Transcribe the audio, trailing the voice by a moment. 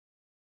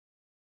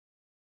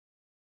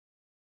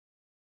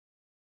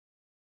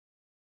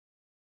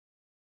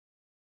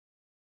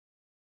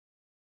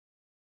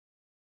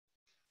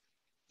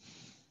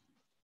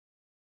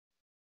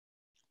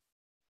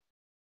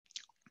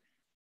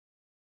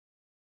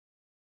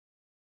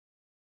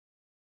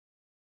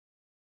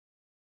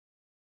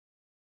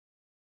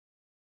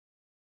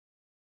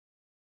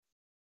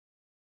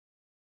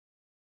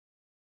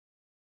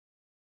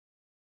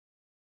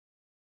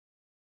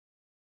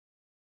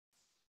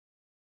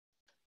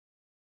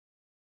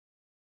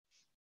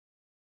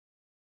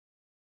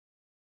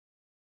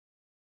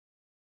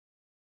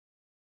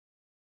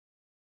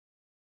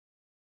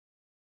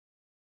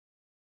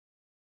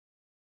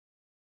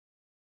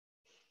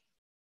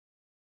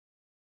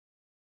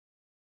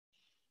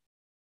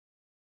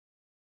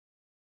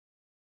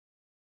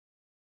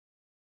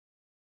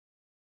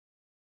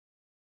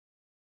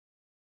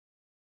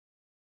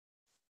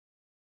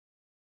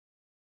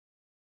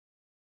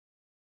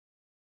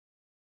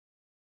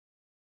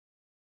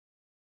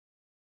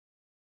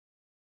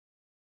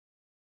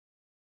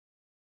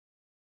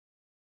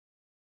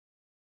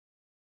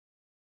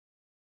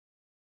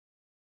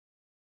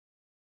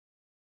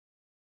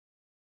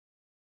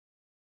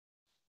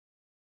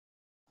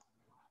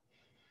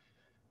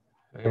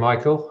Hey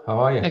Michael, how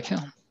are you? Okay.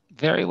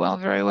 Very well,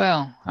 very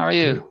well. How are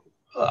you?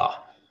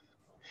 Ah,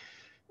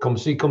 come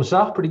see, come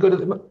sa. Pretty good at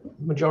the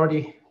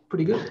majority.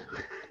 Pretty good.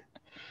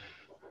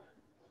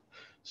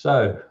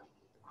 So,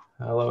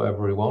 hello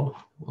everyone.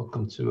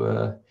 Welcome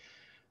to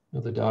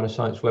another data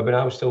science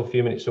webinar. We're still a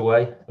few minutes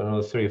away. Got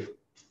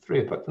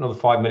another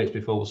 5 minutes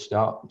before we'll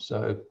start.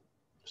 So,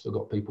 still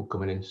got people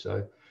coming in.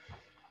 So,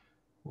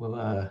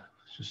 we'll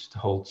just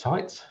hold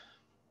tight.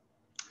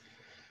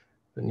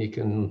 And you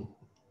can,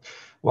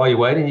 while you're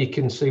waiting, you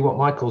can see what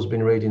Michael's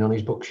been reading on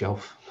his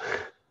bookshelf.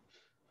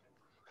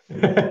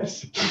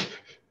 If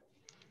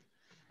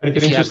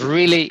you have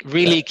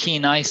really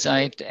keen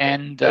eyesight,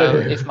 and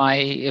if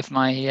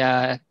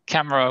my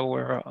camera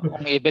were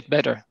only a bit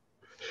better.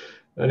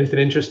 Anything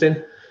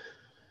interesting?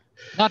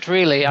 Not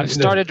really. I've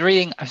started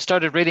reading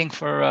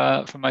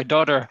for my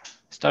daughter.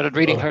 Started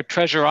reading her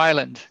Treasure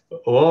Island.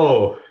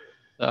 Oh.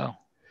 So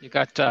you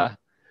got a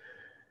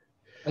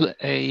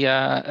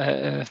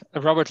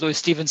Robert Louis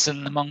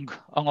Stevenson among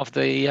of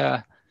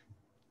the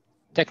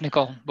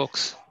technical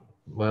books.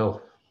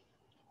 Well,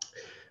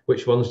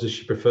 which ones does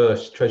she prefer,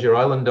 Treasure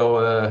Island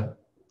or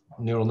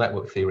Neural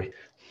Network Theory?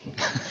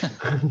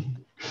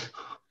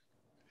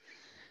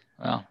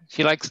 Well,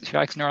 she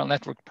likes neural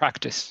network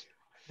practice.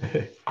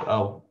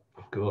 Oh,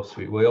 of course,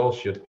 we all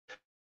should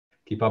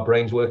keep our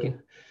brains working.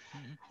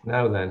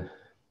 Now then,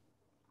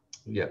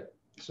 yeah.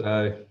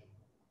 So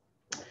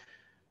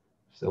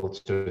still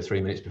 2 or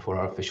 3 minutes before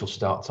our official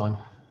start time.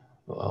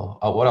 Well,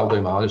 what I'll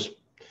do, Mark,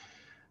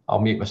 I'll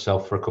mute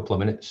myself for a couple of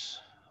minutes,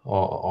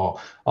 or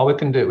we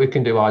can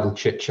do idle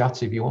chit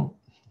chat if you want.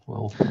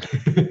 Well.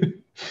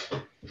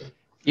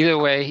 Either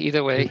way.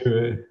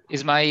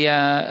 Is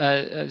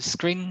my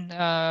screen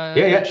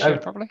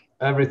shared properly?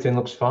 Everything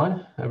looks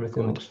fine.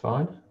 Everything looks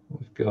fine.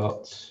 We've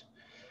got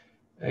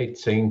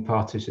 18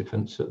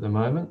 participants at the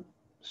moment,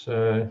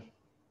 so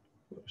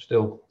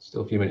still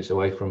a few minutes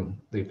away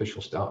from the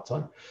official start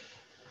time.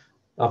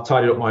 I've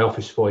tidied up my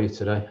office for you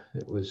today.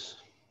 It was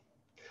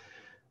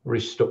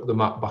restuck the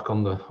map back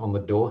on the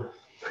door.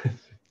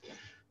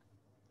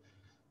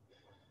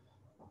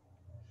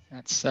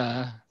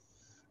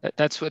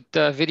 That's what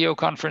video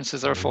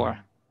conferences are for.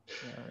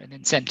 They're an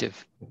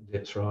incentive.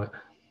 That's right.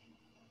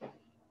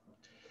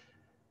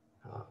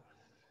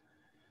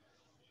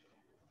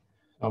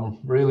 I'm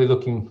really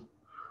looking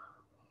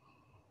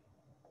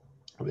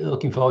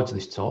forward to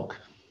this talk.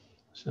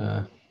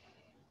 So,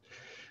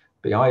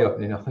 be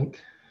eye-opening, I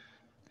think.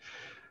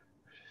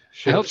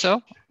 I hope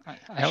so.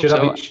 I hope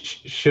so.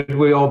 Should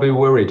we all be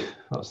worried?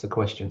 That's the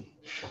question.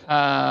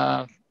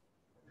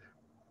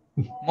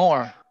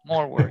 More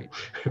worried.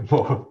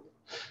 More.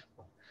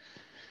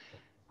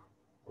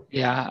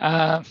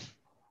 Yeah.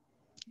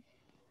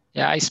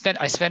 I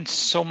spent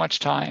so much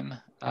time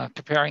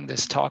preparing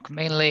this talk,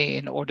 mainly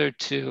in order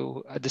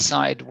to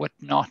decide what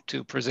not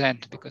to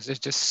present, because there's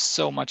just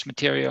so much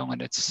material,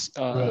 and it's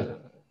right.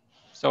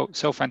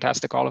 so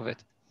fantastic, all of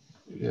it.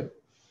 Yeah.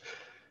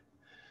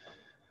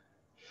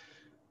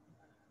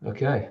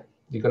 Okay,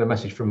 you got a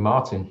message from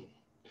Martin.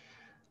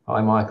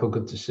 Hi, Michael.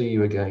 Good to see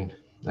you again.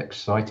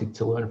 Excited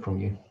to learn from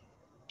you.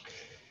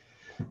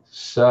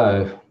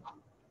 So,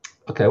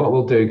 okay, what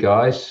we'll do,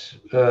 guys.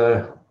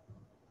 We're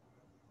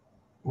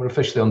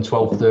officially on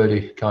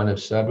 12:30, kind of.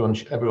 So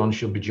everyone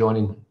should be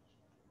joining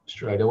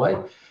straight away.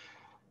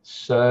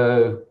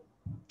 So,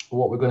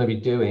 what we're going to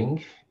be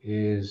doing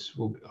is,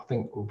 I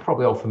think we're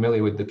probably all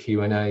familiar with the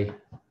Q&A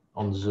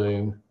on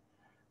Zoom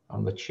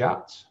and the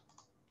chat.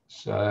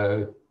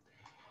 So,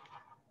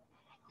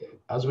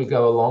 as we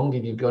go along,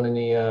 if you've got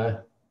any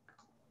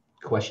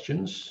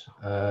questions,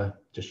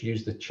 just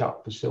use the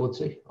chat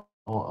facility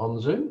on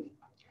Zoom.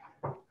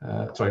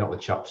 Sorry, not the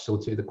chat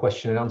facility, the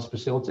question and answer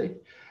facility.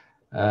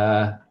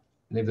 And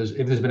if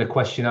there's been a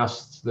question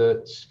asked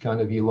that kind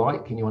of you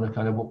like and you want to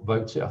kind of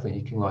upvote it, I think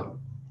you can like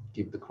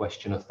give the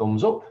question a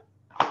thumbs up.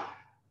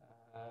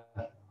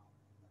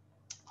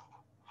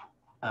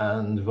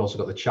 And we've also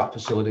got the chat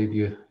facility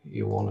if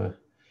you want to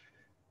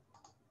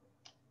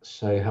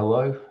say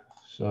hello.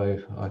 So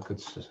I could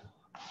say,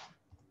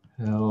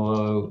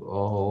 hello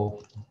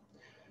all.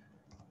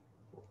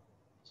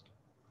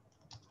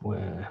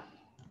 Where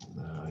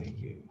are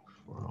you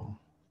from?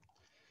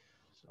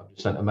 So I've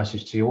just sent a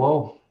message to you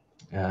all.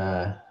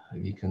 If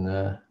you can,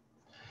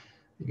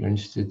 if you're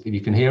interested, if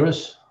you can hear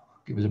us,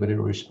 give us a bit of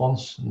a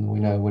response, and we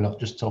know we're not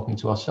just talking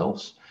to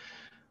ourselves.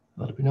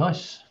 That'd be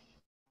nice.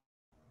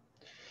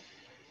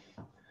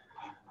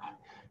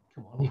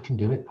 Come on, you can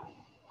do it.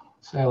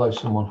 Say hello,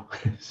 someone.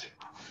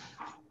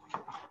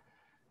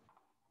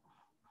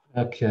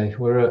 Okay,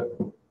 we're at,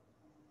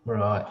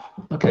 right.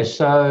 Okay,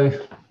 so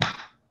how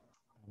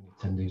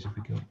many attendees have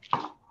we got?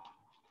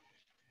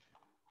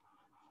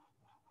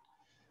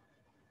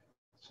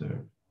 So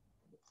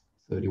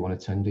 31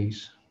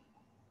 attendees.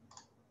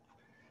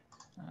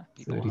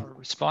 People are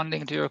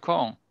responding to your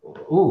call.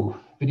 Oh,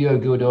 video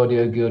good,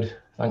 audio good.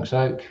 Thanks,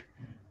 Oak.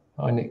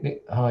 Hi,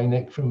 Nick. Hi,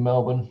 Nick from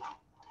Melbourne.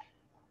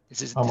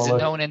 This is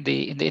known in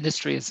the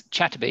industry as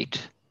chatbait.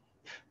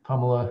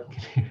 Pamela,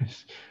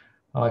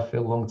 I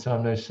feel long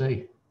time no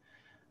see.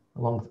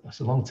 It's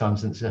a long time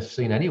since I've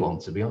seen anyone,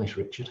 to be honest,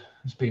 Richard.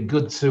 It's been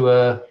good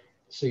to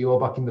see you all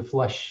back in the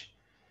flesh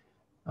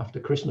after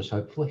Christmas,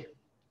 hopefully.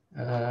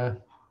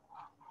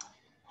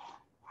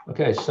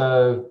 Okay,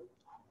 so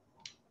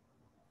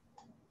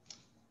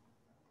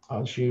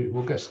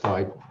we'll get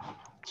started.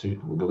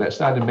 We'll get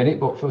started in a minute,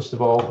 but first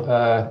of all,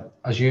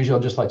 as usual,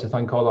 I'd just like to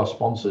thank all our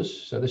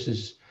sponsors. So this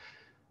is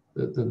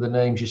the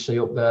names you see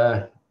up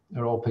there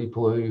are all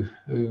people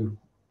who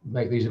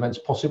make these events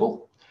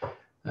possible.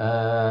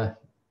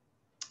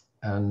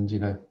 And you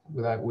know,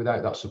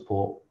 without that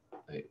support,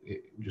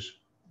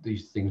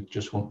 these things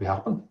just won't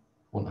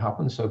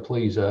happen. So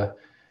please,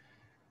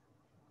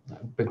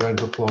 big round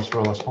of applause for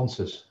all our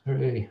sponsors.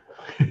 Hooray.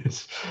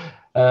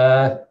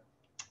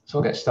 So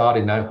I'll get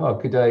started now. Oh,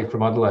 good day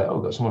from Adelaide.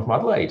 Oh, got someone from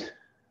Adelaide.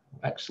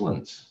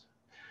 Excellent.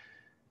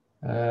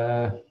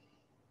 Sabia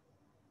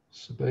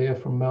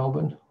from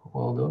Melbourne.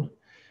 Well done.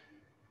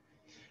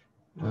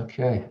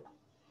 Okay.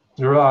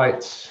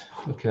 Right.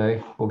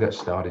 Okay, we'll get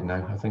started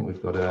now. I think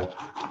we've got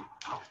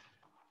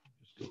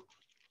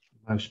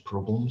mouse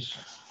problems.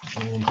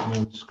 I've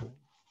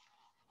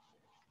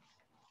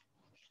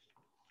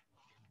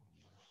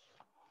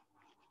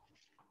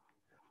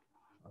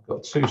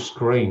got two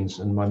screens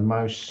and my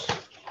mouse,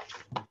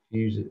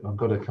 I've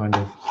got to kind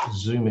of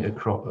zoom it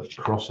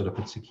across at a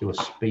particular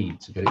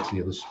speed to get it to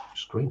the other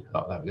screen.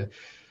 Oh, there we go.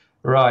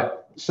 Right,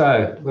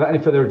 so without any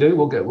further ado,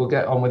 we'll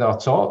get on with our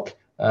talk.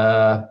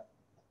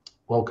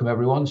 Welcome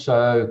everyone.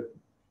 So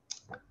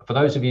for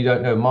those of you who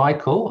don't know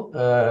Michael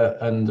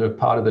and are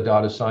part of the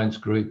data science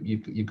group,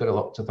 you've got a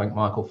lot to thank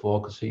Michael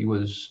for, because he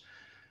was,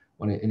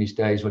 in his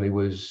days when he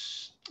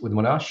was with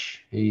Monash,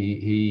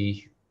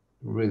 he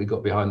really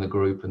got behind the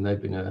group, and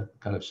they've been a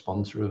kind of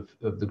sponsor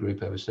of the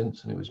group ever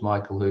since. And it was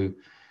Michael who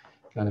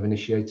kind of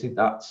initiated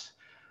that.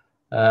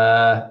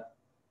 And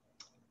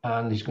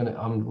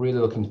I'm really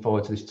looking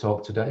forward to this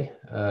talk today.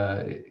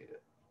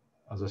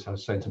 As I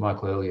was saying to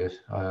Michael earlier,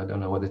 I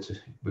don't know whether to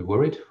be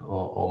worried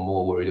or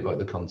more worried about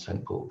the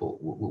content,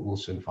 but we'll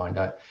soon find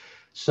out.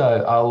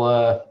 So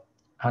I'll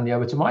hand you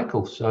over to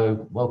Michael.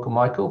 So welcome,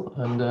 Michael,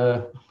 and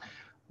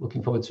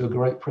looking forward to a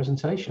great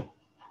presentation.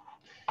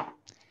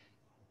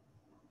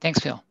 Thanks,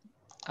 Phil.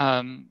 Hi,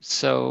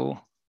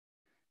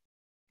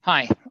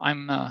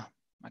 I'm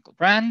Michael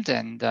Brand,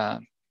 and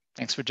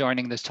thanks for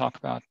joining this talk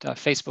about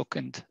Facebook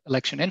and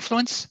election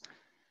influence.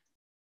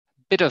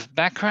 Bit of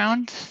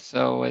background.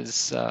 So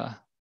as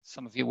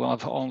some of you will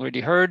have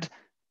already heard,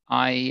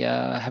 I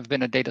have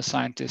been a data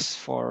scientist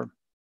for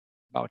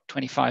about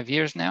 25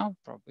 years now,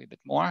 probably a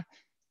bit more.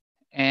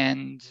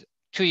 And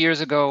 2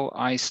 years ago,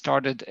 I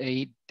started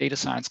a data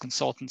science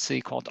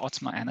consultancy called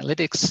Otzma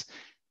Analytics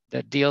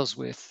that deals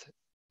with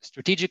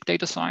strategic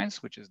data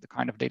science, which is the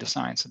kind of data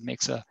science that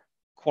makes a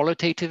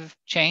qualitative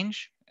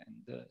change. And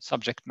the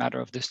subject matter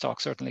of this talk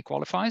certainly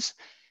qualifies.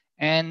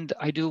 And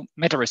I do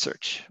meta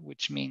research,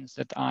 which means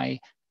that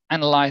I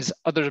analyze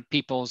other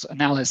people's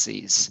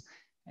analyses.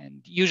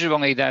 And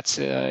usually that's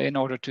in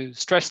order to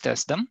stress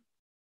test them.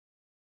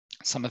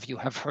 Some of you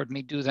have heard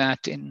me do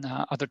that in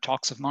other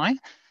talks of mine.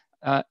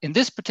 In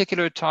this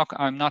particular talk,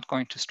 I'm not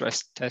going to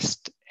stress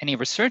test any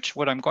research.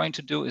 What I'm going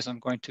to do is I'm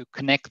going to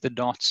connect the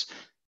dots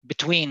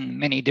between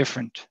many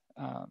different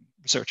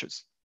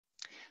researchers.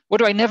 What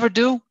do I never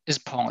do is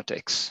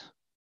politics.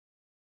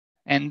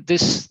 And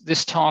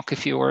this talk,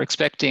 if you were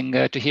expecting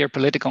to hear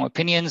political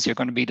opinions, you're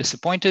going to be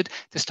disappointed.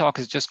 This talk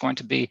is just going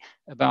to be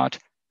about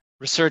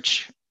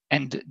research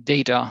and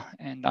data,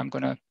 and I'm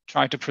going to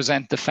try to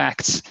present the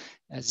facts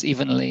as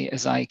evenly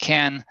as I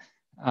can.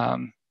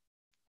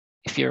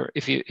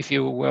 If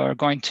you were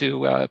going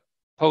to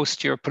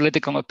post your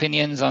political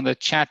opinions on the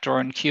chat or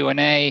in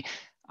Q&A,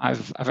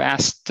 I've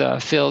asked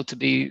Phil to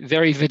be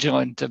very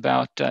vigilant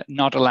about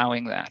not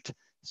allowing that.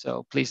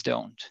 So please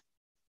don't.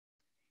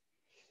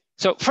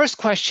 So first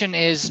question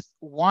is,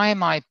 why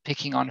am I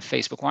picking on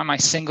Facebook? Why am I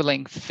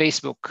singling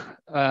Facebook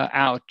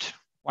out?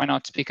 Why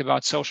not speak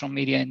about social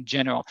media in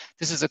general?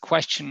 This is a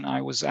question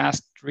I was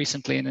asked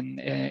recently in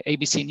an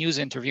ABC News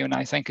interview, and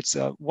I think it's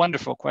a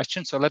wonderful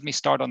question. So let me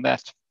start on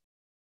that.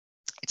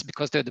 It's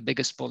because they're the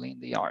biggest bully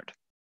in the yard.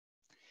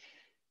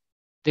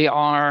 They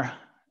are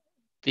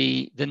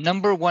the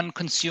number one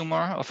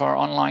consumer of our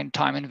online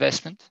time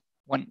investment,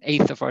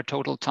 1/8 of our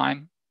total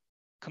time,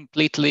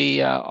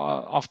 completely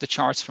off the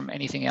charts from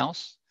anything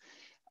else.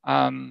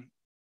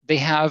 They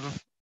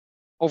have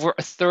over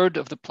 1/3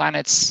 of the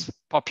planet's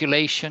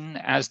population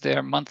as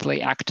their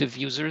monthly active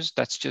users.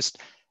 That's just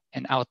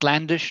an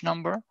outlandish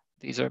number.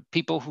 These are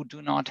people who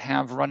do not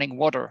have running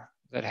water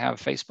that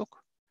have Facebook.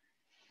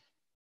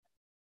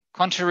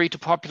 Contrary to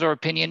popular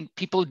opinion,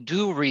 people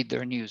do read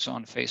their news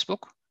on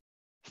Facebook.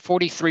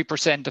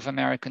 43% of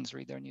Americans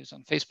read their news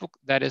on Facebook.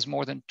 That is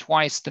more than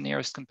twice the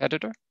nearest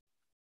competitor.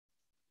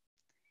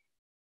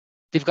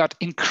 They've got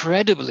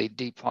incredibly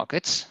deep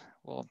pockets.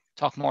 We'll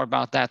talk more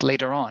about that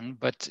later on,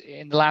 but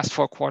in the last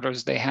 4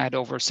 quarters, they had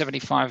over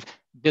 $75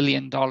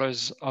 billion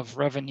of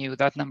revenue.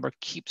 That number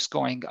keeps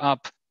going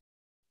up.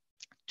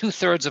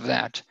 2/3 of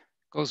that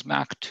goes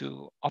back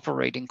to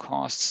operating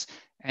costs.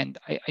 And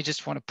I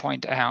just want to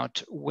point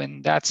out,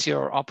 when that's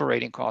your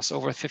operating costs,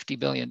 over $50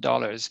 billion,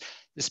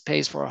 this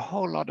pays for a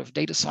whole lot of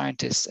data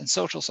scientists and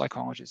social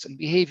psychologists and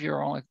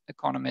behavioral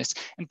economists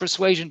and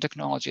persuasion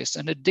technologists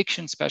and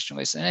addiction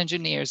specialists and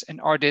engineers and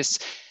artists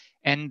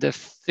and the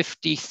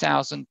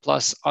 50,000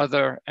 plus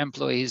other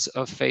employees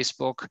of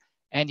Facebook.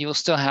 And you'll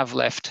still have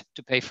left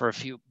to pay for a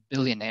few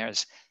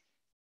billionaires.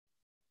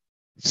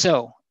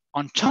 So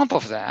on top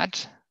of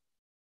that,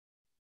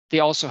 they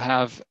also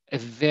have a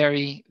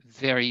very,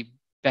 very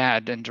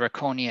bad and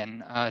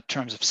draconian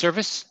terms of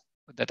service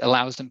that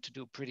allows them to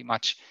do pretty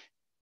much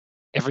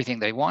everything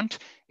they want.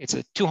 It's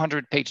a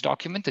 200-page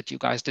document that you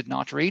guys did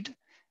not read.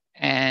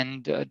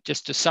 And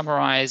just to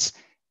summarize,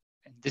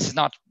 this is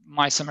not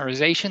my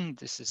summarization,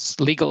 this is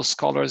legal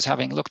scholars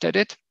having looked at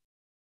it.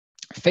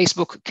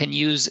 Facebook can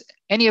use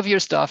any of your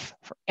stuff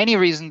for any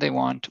reason they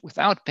want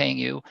without paying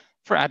you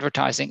for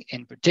advertising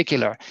in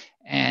particular.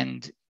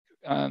 And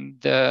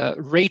the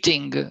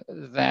rating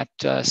that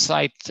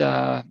site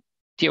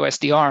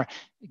TOSDR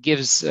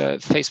gives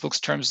Facebook's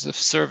terms of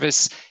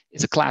service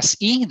is a class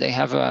E. They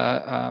have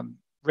a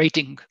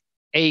rating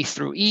A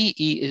through E.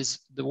 E is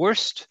the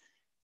worst.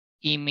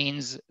 E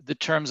means the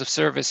terms of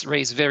service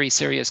raise very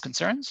serious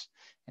concerns.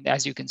 And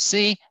as you can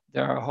see,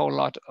 there are a whole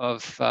lot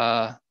of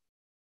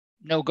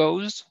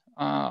no-goes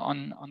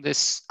on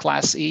this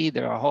class E.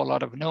 There are a whole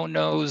lot of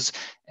no-nos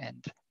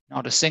and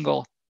not a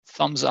single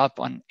thumbs up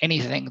on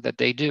anything that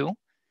they do.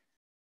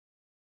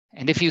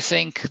 And if you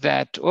think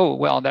that, oh,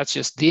 well, that's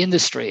just the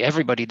industry,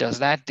 everybody does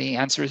that, the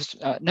answer is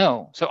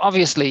no. So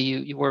obviously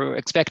you were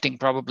expecting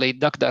probably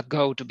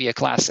DuckDuckGo to be a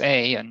class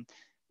A and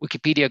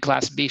Wikipedia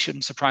class B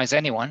shouldn't surprise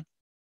anyone.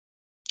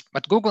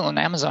 But Google and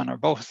Amazon are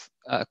both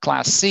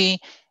class C,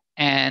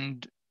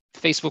 and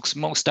Facebook's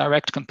most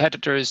direct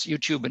competitors,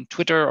 YouTube and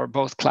Twitter, are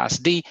both class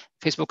D.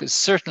 Facebook is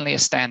certainly a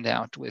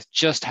standout with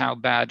just how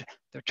bad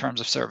their terms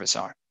of service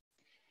are.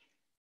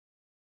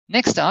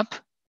 Next up,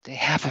 they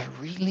have a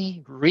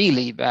really,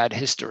 really bad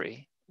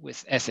history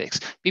with ethics.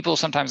 People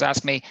sometimes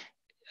ask me,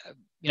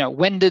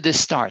 when did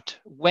this start?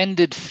 When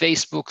did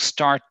Facebook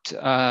start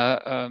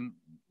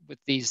with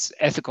these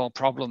ethical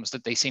problems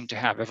that they seem to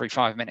have every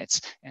 5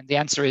 minutes? And the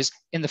answer is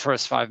in the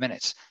first 5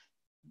 minutes.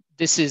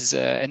 This is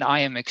an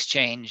IM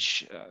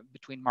exchange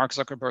between Mark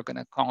Zuckerberg and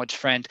a college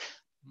friend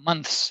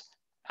months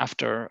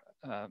after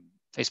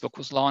Facebook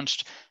was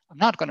launched. I'm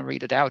not going to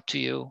read it out to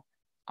you.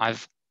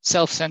 I've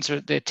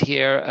self-censored it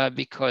here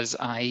because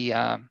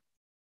I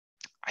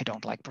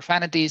don't like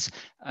profanities,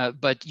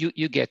 but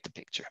you get the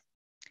picture.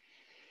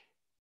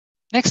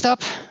 Next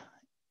up,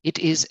 it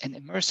is an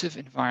immersive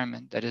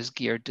environment that is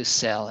geared to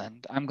sell.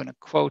 And I'm going to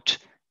quote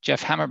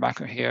Jeff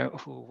Hammerbacher here,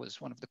 who was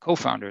one of the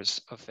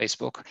co-founders of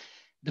Facebook.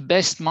 The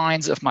best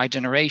minds of my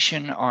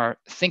generation are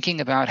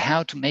thinking about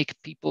how to make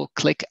people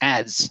click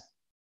ads.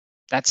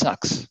 That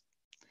sucks.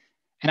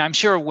 And I'm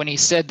sure when he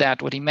said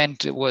that, what he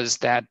meant was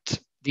that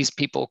these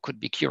people could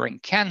be curing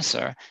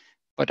cancer.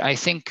 But I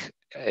think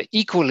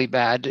equally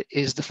bad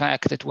is the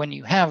fact that when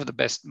you have the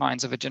best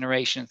minds of a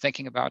generation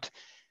thinking about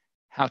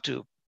how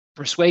to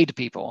persuade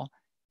people,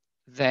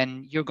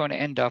 then you're going to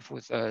end up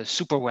with a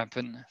super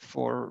weapon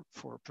for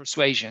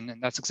persuasion.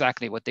 And that's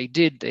exactly what they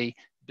did. They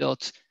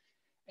built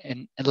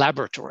a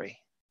laboratory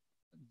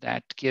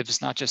that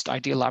gives not just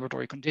ideal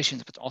laboratory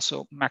conditions, but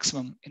also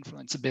maximum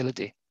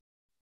influenceability.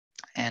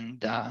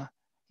 And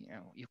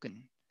you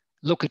can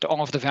look at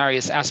all of the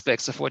various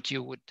aspects of what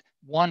you would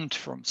want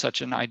from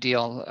such an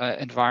ideal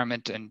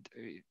environment, and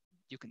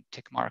you can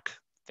tick mark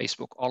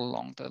Facebook all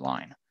along the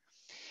line.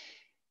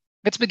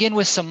 Let's begin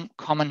with some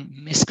common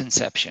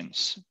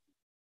misconceptions,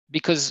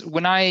 because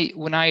when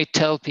I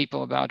tell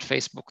people about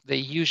Facebook, they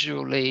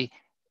usually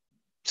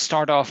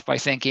start off by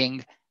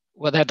thinking,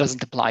 well, that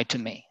doesn't apply to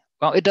me.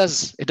 Well, it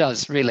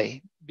does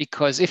really,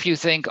 because if you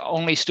think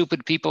only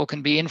stupid people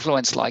can be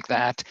influenced like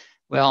that,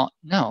 well,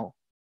 no.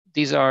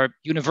 These are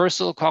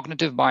universal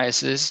cognitive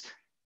biases.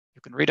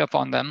 You can read up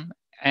on them,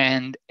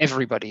 and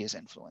everybody is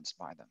influenced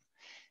by them.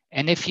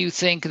 And if you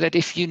think that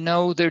if you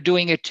know they're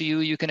doing it to you,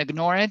 you can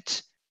ignore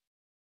it,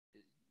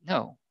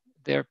 no.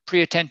 They're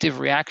pre-attentive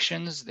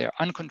reactions. They're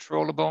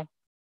uncontrollable.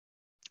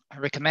 I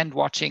recommend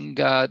watching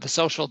The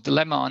Social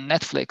Dilemma on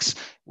Netflix,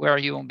 where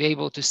you will be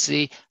able to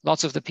see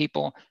lots of the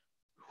people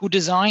who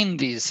design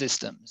these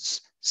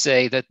systems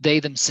say that they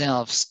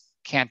themselves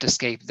can't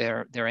escape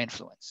their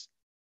influence.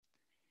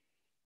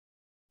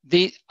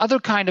 The other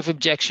kind of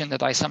objection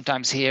that I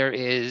sometimes hear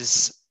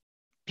is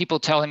people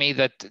telling me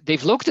that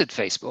they've looked at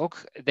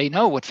Facebook, they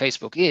know what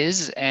Facebook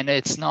is, and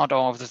it's not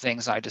all of the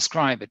things I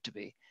describe it to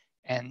be.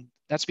 And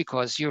that's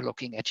because you're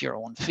looking at your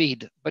own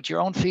feed, but your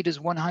own feed is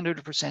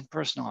 100%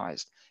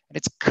 personalized, and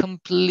it's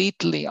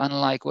completely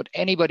unlike what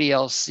anybody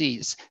else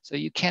sees. So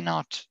you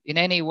cannot in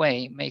any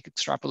way make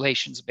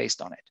extrapolations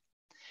based on it.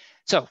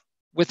 So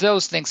with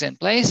those things in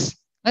place,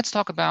 let's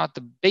talk about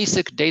the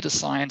basic data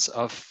science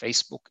of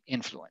Facebook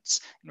influence.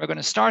 And we're going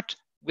to start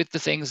with the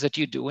things that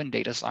you do in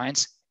data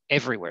science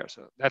everywhere.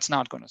 So that's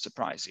not going to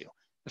surprise you.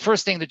 The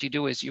first thing that you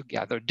do is you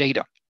gather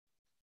data.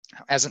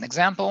 As an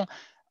example,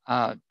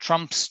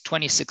 Trump's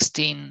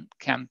 2016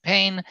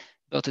 campaign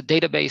built a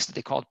database that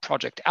they called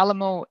Project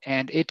Alamo,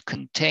 and it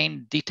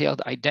contained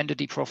detailed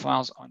identity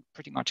profiles on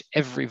pretty much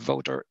every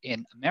voter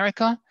in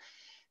America.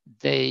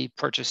 They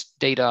purchased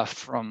data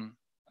from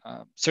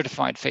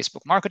certified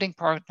Facebook marketing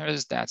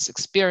partners, that's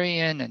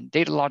Experian and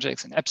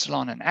Datalogix and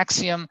Epsilon and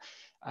Axiom.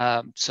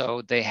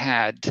 So they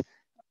had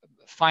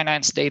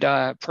finance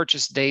data,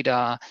 purchase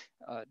data,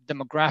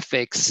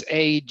 demographics,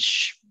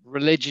 age,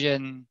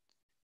 religion,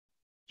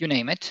 you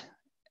name it.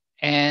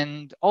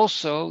 And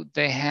also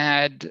they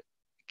had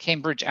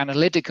Cambridge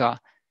Analytica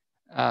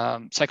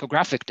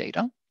psychographic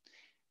data.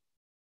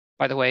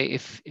 By the way,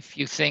 if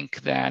you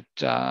think that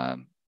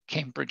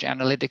Cambridge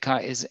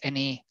Analytica is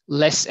any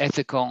less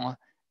ethical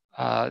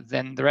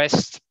than the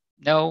rest,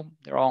 no,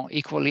 they're all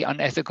equally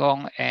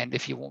unethical. And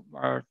if you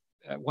are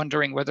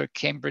wondering whether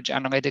Cambridge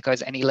Analytica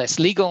is any less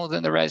legal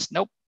than the rest,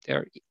 nope,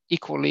 they're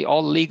equally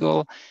all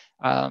legal.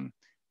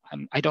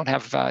 I don't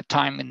have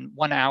time in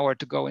 1 hour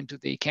to go into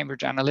the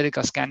Cambridge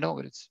Analytica scandal,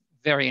 but it's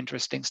very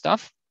interesting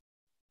stuff.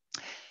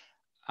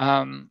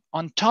 On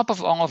top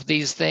of all of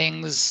these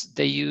things,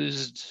 they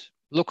used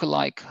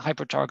lookalike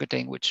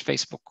hyper-targeting, which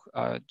Facebook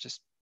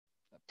just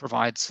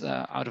provides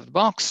out of the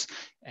box,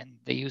 and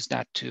they use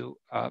that to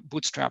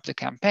bootstrap the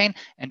campaign.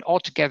 And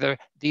altogether,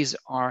 these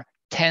are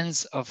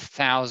tens of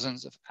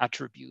thousands of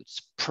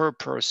attributes per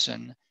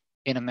person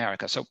in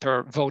America, so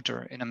per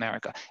voter in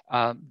America.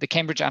 The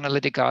Cambridge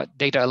Analytica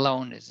data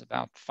alone is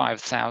about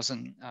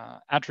 5,000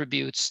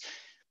 attributes.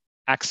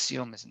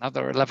 Axiom is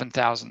another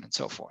 11,000 and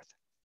so forth.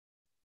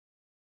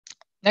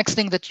 Next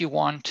thing that you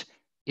want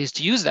is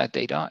to use that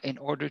data in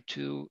order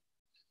to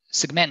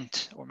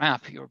segment or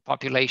map your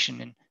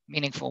population in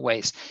meaningful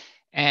ways.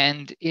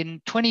 And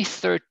in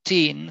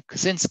 2013,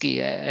 Kosinski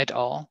et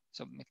al.,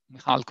 so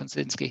Michal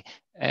Kosinski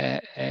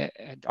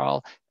et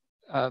al.,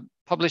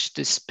 published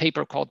this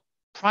paper called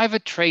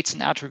Private Traits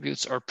and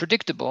Attributes Are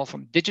Predictable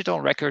from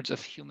Digital Records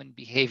of Human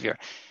Behavior.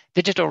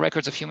 Digital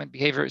records of human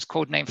behavior is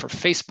code name for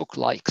Facebook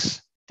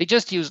likes. They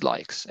just used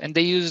likes, and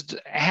they used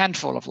a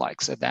handful of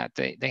likes at that.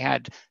 They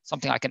had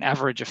something like an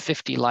average of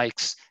 50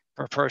 likes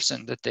per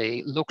person that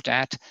they looked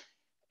at.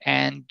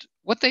 And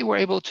what they were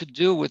able to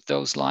do with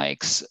those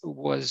likes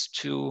was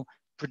to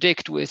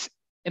predict with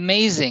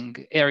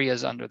amazing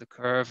areas under the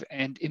curve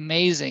and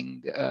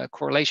amazing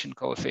correlation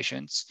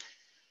coefficients,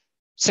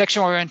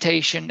 sexual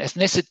orientation,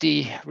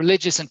 ethnicity,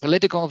 religious and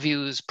political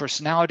views,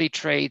 personality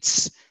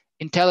traits,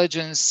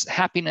 intelligence,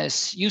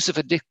 happiness, use of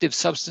addictive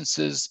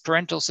substances,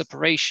 parental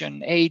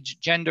separation, age,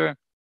 gender,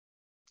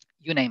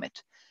 you name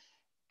it.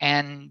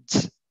 And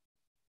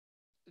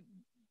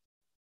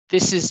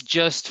this is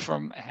just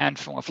from a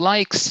handful of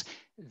likes.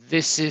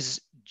 This is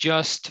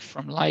just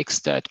from likes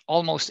that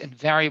almost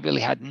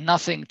invariably had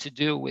nothing to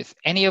do with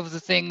any of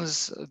the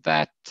things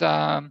that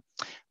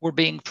were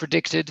being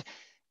predicted.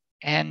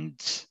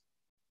 And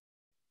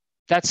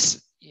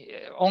that's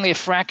only a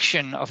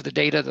fraction of the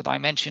data that I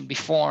mentioned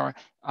before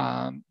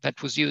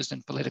that was used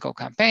in political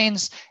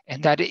campaigns.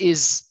 And that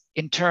is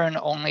in turn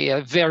only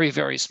a very,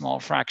 very small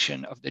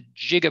fraction of the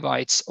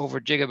gigabytes over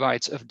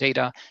gigabytes of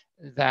data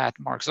that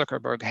Mark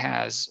Zuckerberg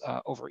has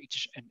over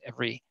each and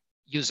every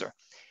user.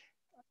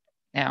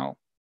 Now,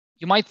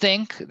 you might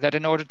think that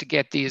in order to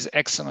get these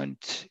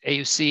excellent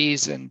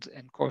AUCs and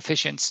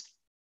coefficients,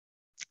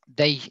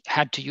 they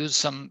had to use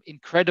some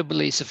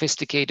incredibly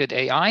sophisticated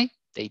AI.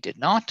 They did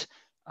not.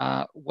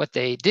 What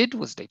they did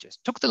was they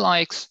just took the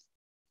likes,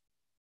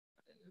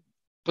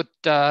 put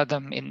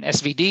them in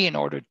SVD in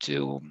order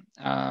to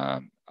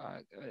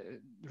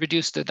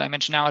reduce the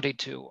dimensionality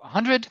to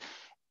 100,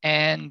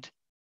 and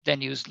then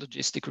use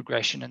logistic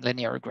regression and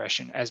linear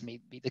regression as may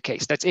be the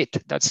case. That's it.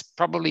 That's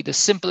probably the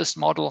simplest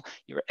model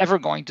you're ever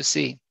going to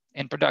see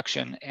in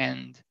production,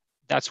 and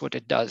that's what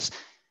it does.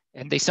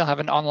 And they still have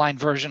an online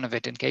version of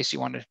it in case you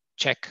want to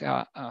check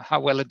how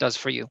well it does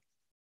for you.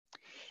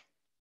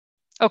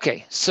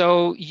 Okay,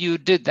 so you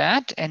did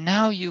that, and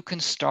now you can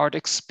start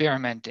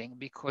experimenting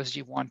because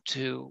you want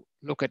to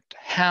look at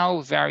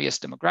how various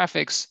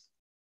demographics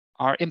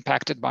are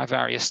impacted by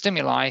various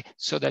stimuli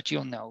so that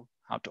you'll know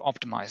how to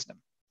optimize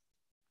them.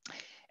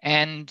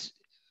 And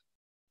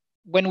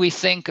when we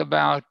think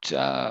about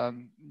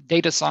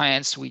data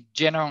science, we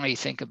generally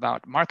think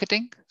about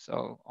marketing.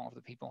 So all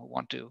the people who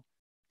want to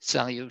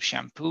sell you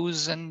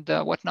shampoos and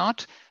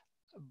whatnot.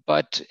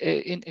 But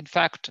in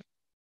fact,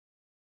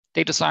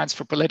 data science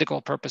for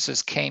political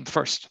purposes came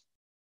first.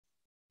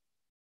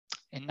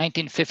 In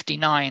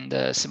 1959,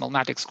 the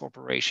Simulmatics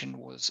Corporation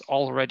was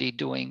already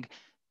doing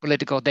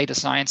political data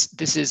science.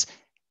 This is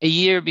a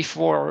year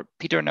before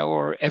Peter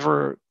Noer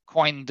ever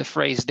coined the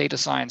phrase data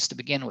science to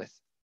begin with.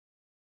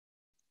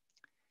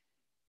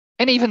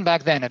 And even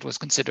back then, it was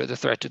considered a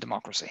threat to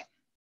democracy.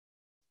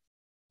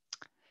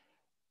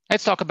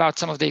 Let's talk about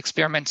some of the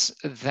experiments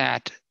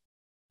that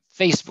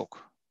Facebook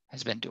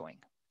has been doing.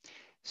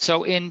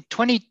 So in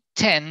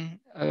 2010,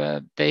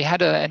 they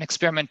had an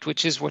experiment,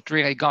 which is what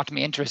really got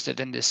me interested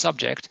in this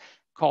subject,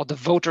 called the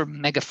voter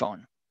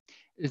megaphone.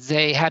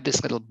 They had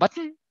this little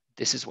button.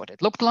 This is what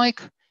it looked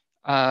like.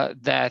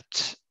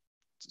 that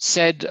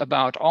said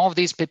about all of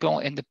these people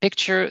in the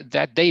picture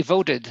that they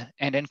voted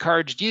and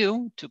encouraged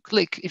you to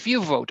click if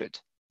you voted.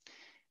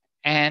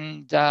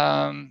 And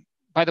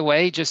by the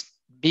way, just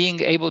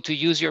being able to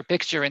use your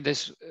picture in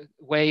this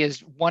way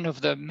is one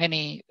of the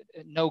many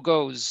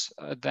no-goes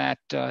that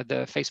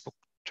the Facebook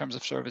Terms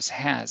of Service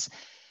has.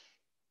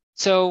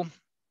 So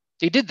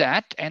they did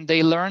that, and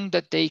they learned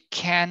that they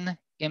can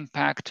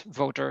impact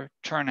voter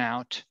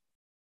turnout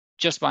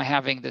just by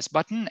having this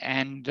button,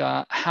 and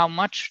how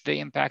much they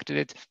impacted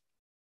it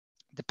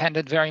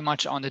depended very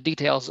much on the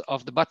details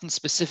of the button,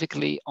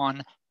 specifically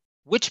on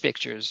which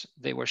pictures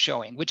they were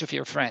showing, which of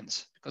your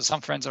friends, because some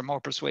friends are more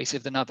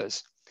persuasive than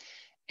others.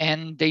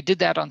 And they did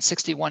that on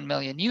 61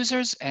 million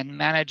users and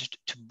managed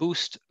to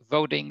boost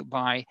voting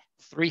by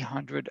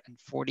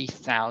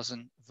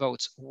 340,000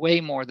 votes, way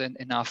more than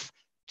enough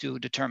to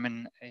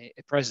determine a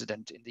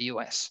president in the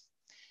US.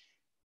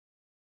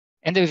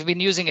 And they've been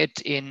using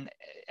it in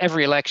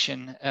every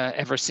election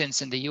ever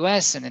since in the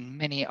US and in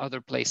many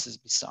other places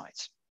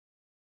besides.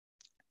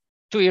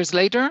 2 years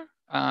later,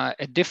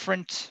 a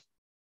different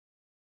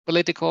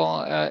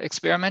political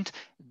experiment,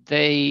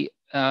 they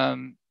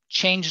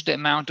changed the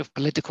amount of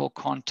political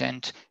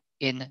content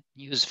in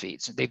news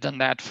feeds. They've done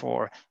that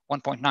for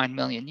 1.9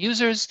 million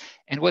users.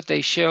 And what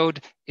they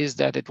showed is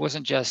that it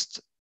wasn't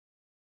just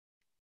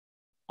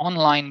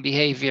online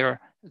behavior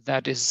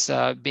that is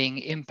being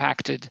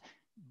impacted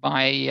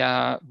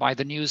by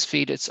the news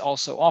feed, it's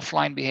also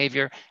offline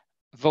behavior.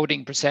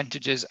 Voting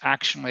percentages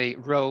actually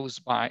rose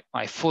by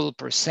full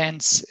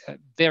percents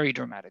very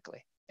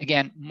dramatically.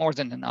 Again, more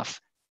than enough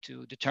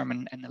to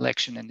determine an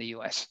election in the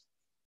US.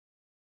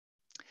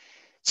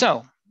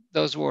 So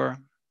those were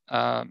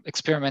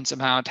experiments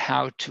about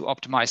how to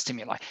optimize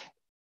stimuli.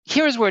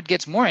 Here's where it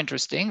gets more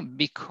interesting,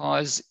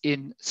 because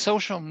in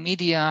social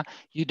media,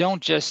 you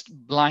don't just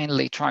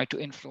blindly try to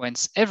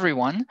influence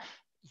everyone.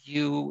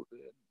 You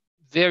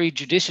very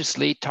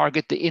judiciously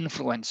target the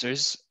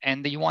influencers,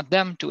 and you want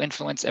them to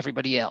influence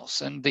everybody else.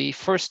 And the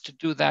first to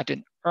do that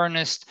in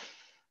earnest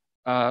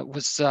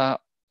was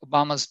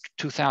Obama's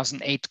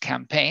 2008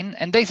 campaign.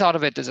 And they thought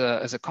of it as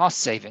a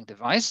cost-saving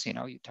device. You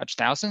know, you touch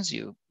thousands,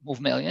 you move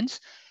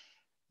millions.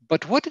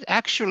 But what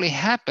actually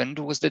happened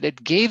was that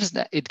it gave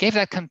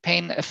that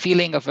campaign a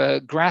feeling of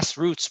a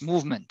grassroots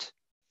movement.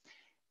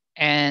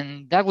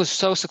 And that was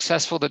so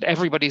successful that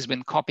everybody's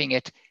been copying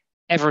it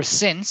ever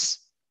since.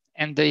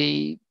 And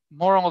the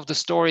moral of the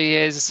story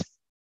is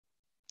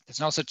there's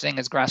no such thing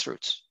as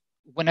grassroots.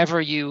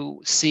 Whenever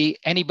you see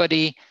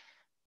anybody,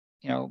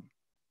 you know,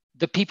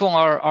 the people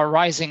are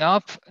rising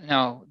up,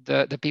 no,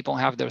 the people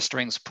have their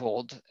strings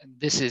pulled. And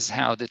this is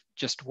how that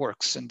just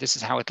works. And this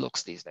is how it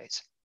looks these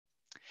days.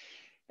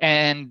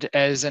 And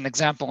as an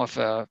example of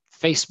a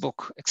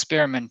Facebook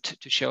experiment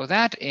to show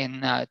that,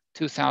 in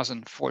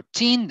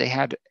 2014, they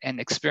had an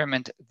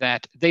experiment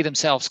that they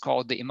themselves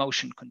called the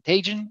emotion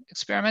contagion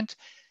experiment.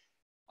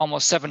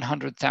 Almost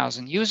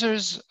 700,000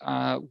 users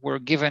were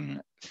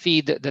given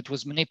feed that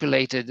was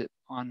manipulated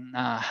on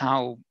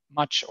how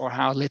much or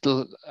how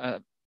little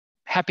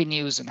happy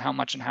news and how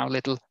much and how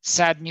little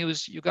sad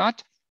news you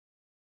got.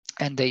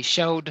 And they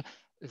showed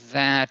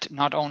that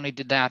not only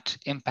did that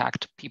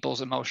impact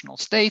people's emotional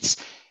states,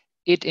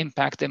 it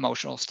impacted the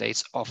emotional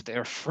states of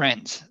their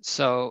friends.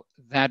 So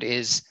that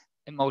is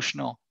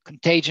emotional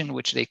contagion,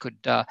 which they could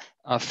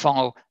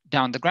follow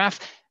down the graph.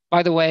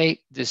 By the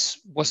way,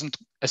 this wasn't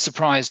a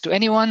surprise to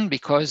anyone,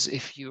 because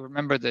if you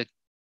remember the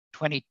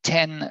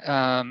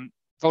 2010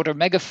 voter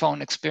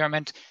megaphone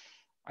experiment,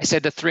 I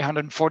said that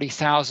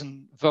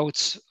 340,000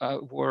 votes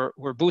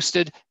were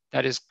boosted.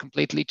 That is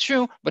completely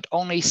true, but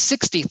only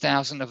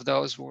 60,000 of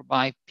those were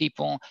by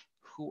people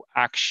who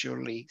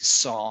actually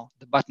saw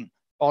the button.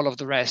 All of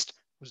the rest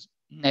was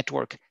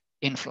network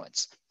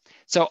influence.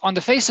 So on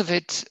the face of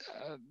it,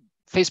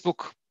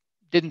 Facebook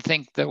didn't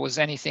think there was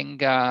anything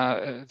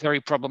very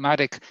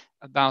problematic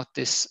about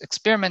this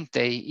experiment.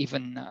 They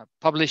even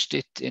published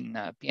it in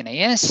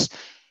PNAS.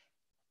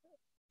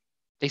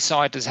 They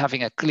saw it as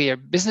having a clear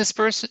business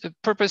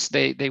purpose.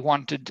 They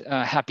wanted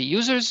happy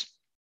users.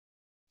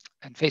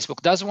 And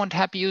Facebook does want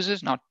happy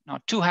users, not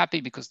too happy,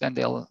 because then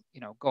they'll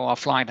go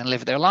offline and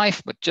live their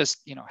life, but just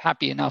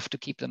happy enough to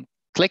keep them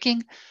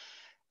clicking.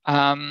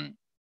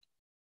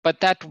 But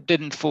that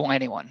didn't fool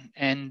anyone.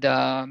 And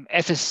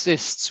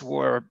ethicists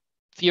were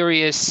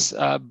furious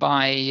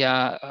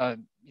by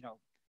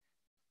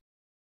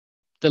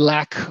the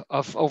lack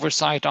of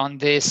oversight on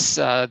this,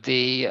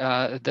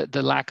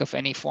 the lack of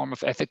any form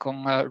of ethical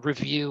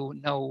review,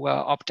 no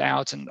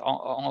opt-outs, and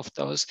all of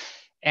those.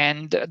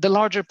 And the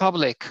larger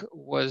public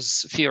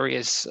was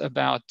furious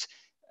about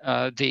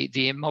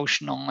the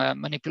emotional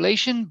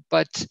manipulation.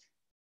 But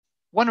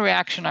one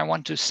reaction I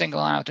want to single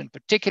out in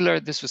particular,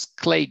 this was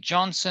Clay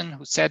Johnson,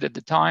 who said at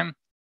the time,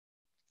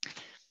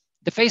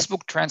 "The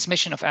Facebook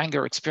transmission of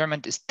anger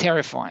experiment is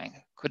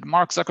terrifying. Could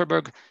Mark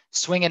Zuckerberg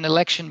swing an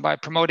election by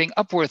promoting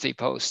Upworthy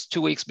posts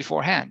 2 weeks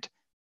beforehand?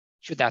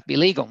 Should that be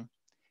legal?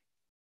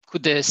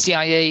 Could the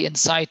CIA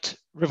incite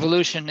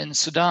revolution in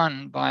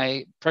Sudan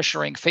by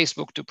pressuring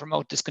Facebook to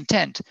promote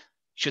discontent?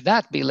 should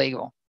that be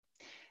legal?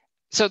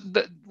 So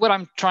what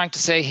I'm trying to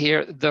say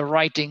here, the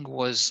writing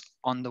was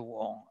on the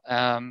wall.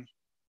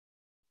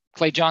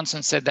 Clay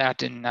Johnson said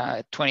that in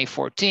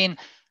 2014.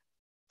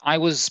 I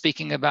was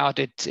speaking about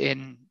it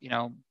in,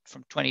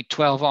 from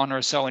 2012 on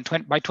or so.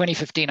 And by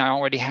 2015, I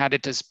already had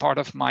it as part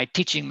of my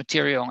teaching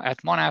material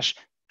at Monash.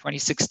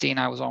 2016,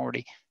 I was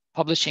already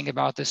publishing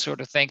about this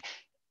sort of thing.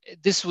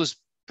 This was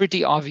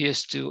pretty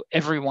obvious to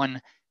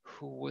everyone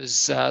who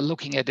was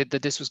looking at it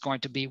that this was going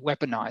to be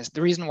weaponized.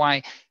 The reason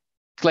why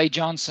Clay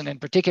Johnson in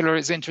particular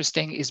is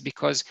interesting is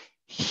because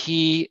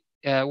he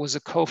was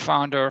a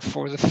co-founder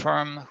for the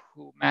firm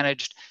who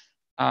managed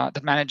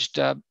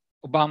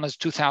Obama's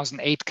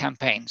 2008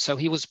 campaign. So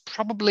he was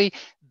probably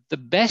the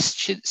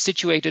best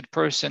situated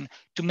person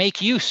to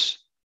make use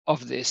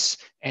of this.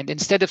 And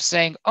instead of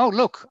saying, oh,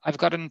 look, I've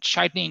got a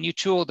shiny new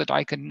tool that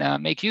I can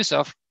make use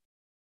of,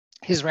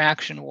 his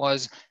reaction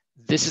was,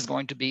 this is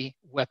going to be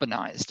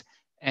weaponized.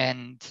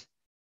 And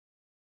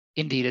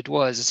indeed it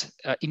was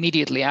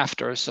immediately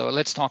after. So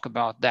let's talk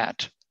about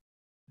that.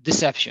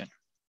 Deception.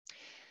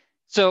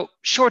 So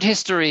short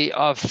history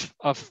of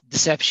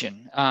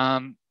deception.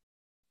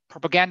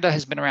 Propaganda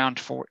has been around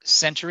for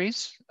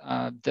centuries.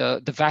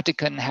 The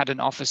Vatican had an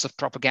office of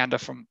propaganda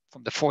from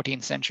the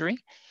 14th century.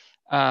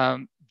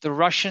 The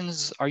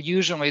Russians are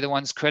usually the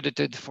ones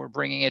credited for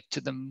bringing it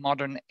to the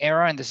modern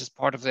era, and this is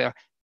part of their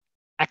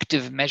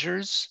active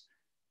measures.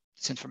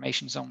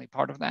 Disinformation is only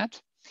part of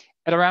that.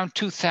 At around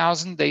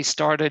 2000, they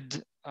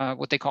started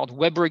what they called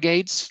web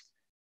brigades.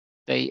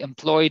 They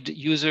employed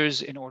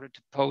users in order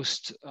to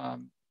post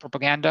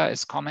propaganda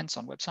as comments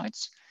on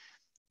websites.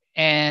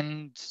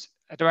 And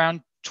at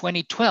around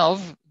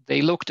 2012,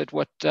 they looked at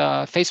what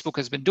Facebook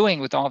has been doing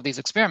with all of these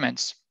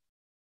experiments,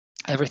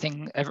 every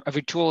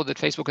tool that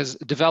Facebook has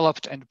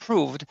developed and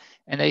approved,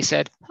 and they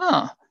said,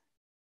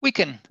 we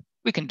can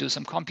do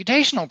some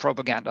computational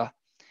propaganda.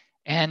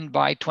 And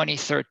by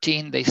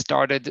 2013, they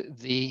started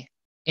the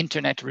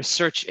Internet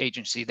Research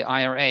Agency, the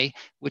IRA,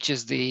 which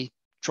is the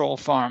troll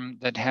farm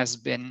that has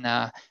been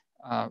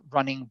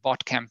running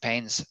bot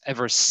campaigns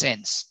ever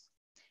since.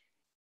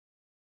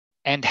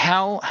 And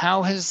how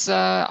has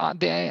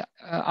the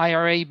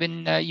IRA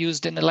been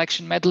used in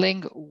election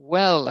meddling?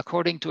 Well,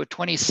 according to a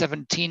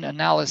 2017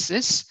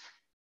 analysis,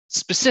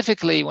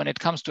 specifically when it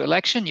comes to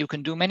election, you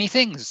can do many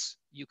things.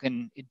 You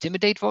can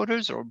intimidate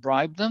voters or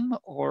bribe them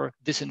or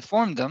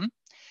disinform them.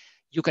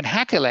 You can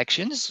hack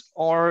elections,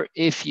 or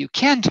if you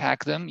can't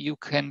hack them, you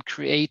can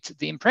create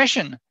the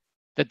impression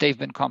that they've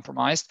been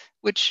compromised,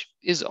 which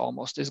is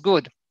almost as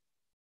good.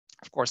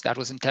 Of course, that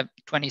was in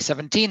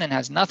 2017 and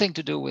has nothing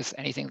to do with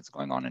anything that's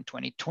going on in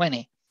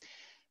 2020.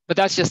 But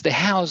that's just the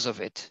hows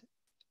of it.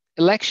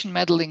 Election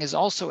meddling is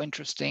also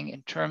interesting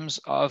in terms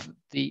of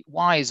the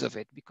whys of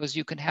it, because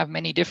you can have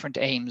many different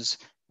aims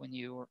when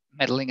you're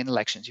meddling in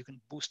elections. You can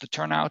boost the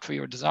turnout for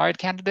your desired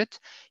candidate.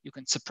 You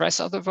can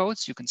suppress other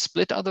votes. You can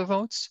split other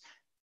votes.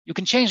 You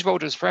can change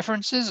voters'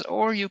 preferences,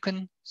 or you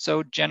can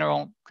sow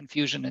general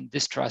confusion and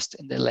distrust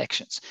in the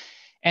elections.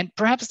 And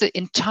perhaps the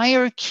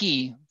entire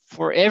key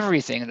for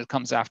everything that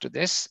comes after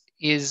this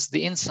is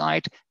the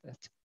insight that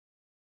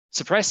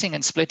suppressing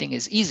and splitting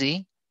is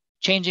easy,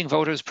 changing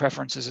voters'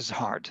 preferences is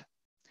hard.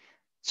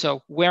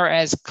 So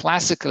whereas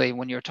classically,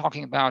 when you're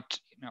talking about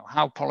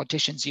how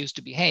politicians used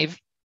to behave,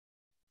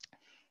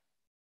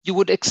 you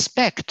would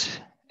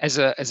expect, as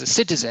a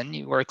citizen,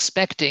 you were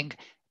expecting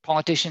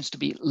politicians to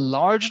be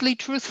largely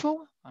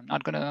truthful. I'm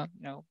not going to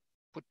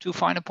put too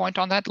fine a point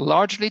on that,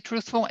 largely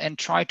truthful, and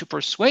try to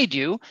persuade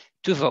you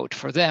to vote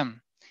for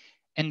them.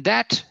 And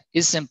that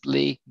is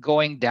simply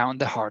going down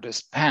the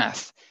hardest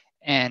path.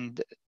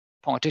 And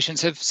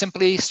politicians have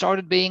simply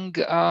started being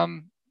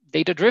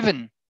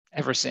data-driven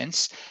ever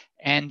since.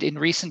 And in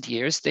recent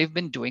years, they've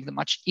been doing the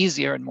much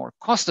easier and more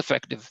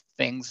cost-effective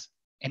things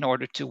in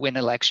order to win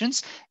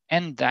elections.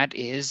 And that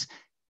is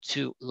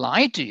to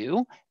lie to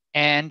you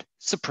and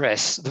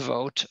suppress the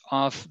vote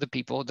of the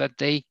people that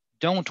they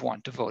don't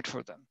want to vote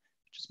for them,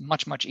 which is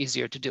much, much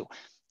easier to do.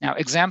 Now,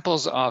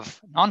 examples of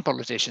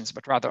non-politicians,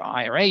 but rather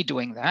IRA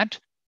doing that,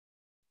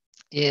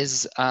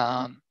 is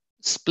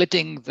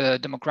splitting the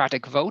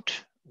Democratic vote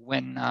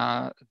when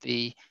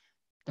the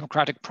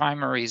Democratic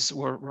primaries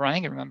were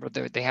running. Remember,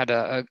 they had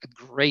a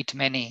great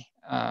many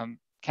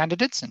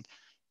candidates, and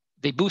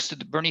they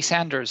boosted Bernie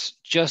Sanders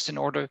just in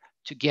order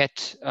to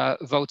get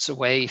votes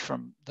away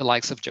from the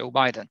likes of Joe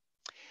Biden.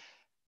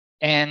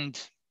 And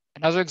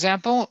another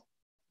example,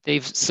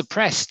 they've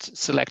suppressed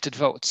selected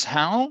votes.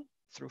 How?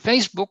 Through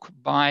Facebook,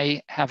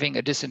 by having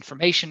a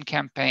disinformation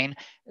campaign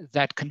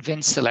that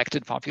convinced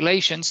selected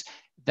populations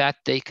that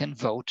they can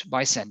vote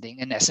by sending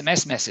an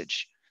SMS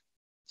message.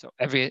 So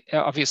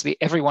obviously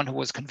everyone who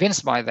was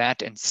convinced by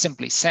that and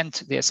simply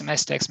sent the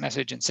SMS text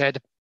message and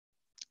said,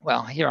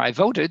 well, here I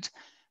voted,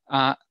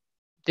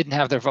 didn't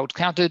have their vote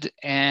counted,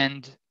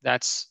 and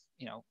that's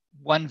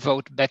one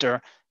vote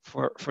better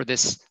for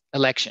this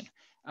election.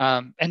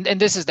 And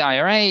this is the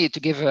IRA. To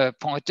give a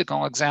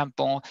political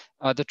example,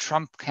 the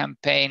Trump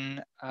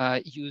campaign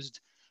used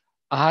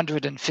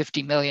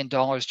 $150 million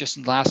just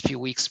in the last few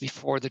weeks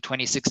before the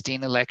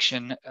 2016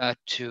 election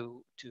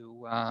to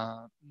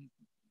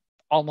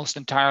almost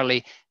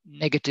entirely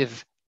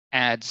negative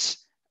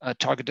ads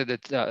targeted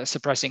at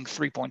suppressing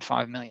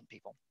 3.5 million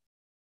people,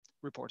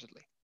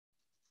 reportedly.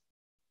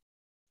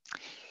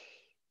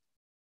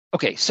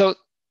 Okay, so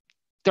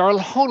there are a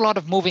whole lot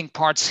of moving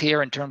parts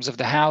here in terms of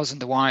the hows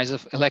and the whys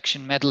of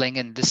election meddling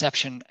and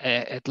deception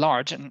at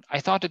large, and I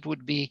thought it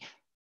would be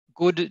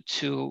good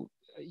to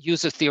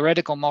use a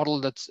theoretical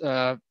model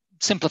that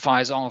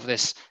simplifies all of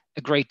this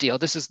a great deal.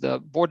 This is the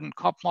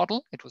Borden-Kopp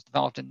model. It was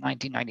developed in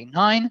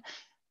 1999,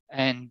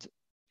 and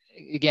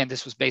again,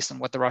 this was based on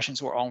what the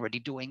Russians were already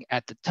doing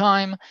at the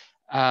time,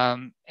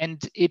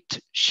 and it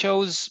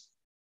shows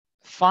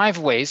 5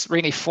 ways,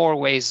 really 4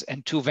 ways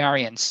and 2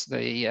 variants.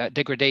 The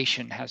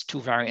degradation has 2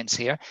 variants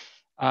here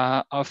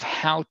of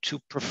how to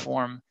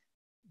perform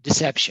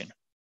deception.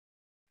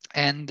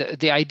 And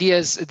the idea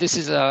is, this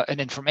is an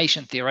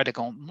information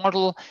theoretical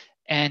model,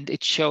 and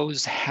it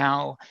shows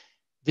how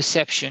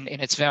deception in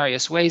its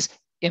various ways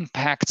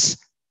impacts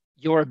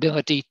your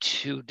ability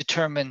to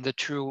determine the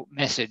true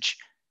message.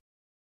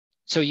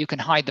 So you can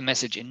hide the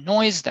message in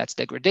noise, that's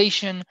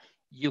degradation.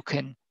 You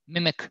can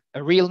mimic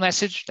a real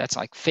message, that's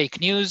like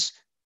fake news,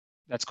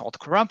 that's called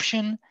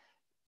corruption.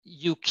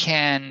 You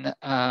can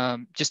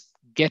just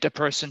get a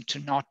person to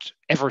not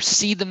ever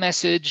see the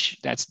message,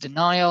 that's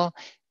denial.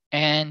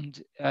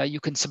 And you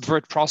can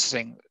subvert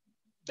processing.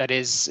 That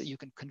is, you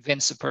can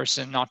convince a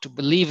person not to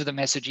believe the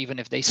message even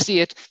if they see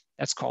it.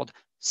 That's called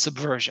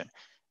subversion.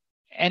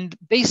 And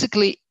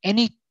basically,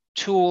 any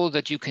tool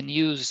that you can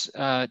use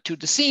to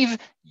deceive,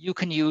 you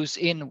can use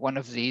in one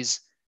of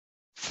these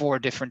 4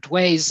 different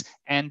ways.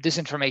 And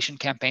disinformation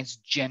campaigns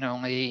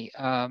generally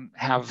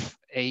have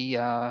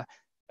a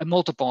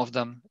multiple of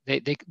them.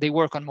 They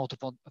work on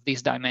multiple of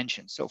these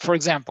dimensions. So for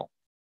example,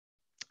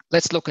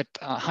 let's look at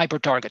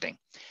hyper-targeting.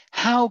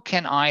 How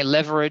can I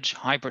leverage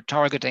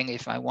hyper-targeting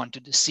if I want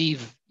to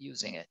deceive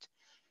using it?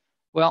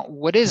 Well,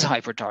 what is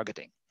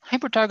hyper-targeting?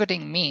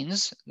 Hyper-targeting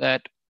means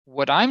that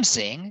what I'm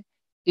seeing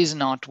is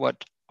not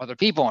what other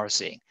people are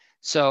seeing.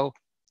 So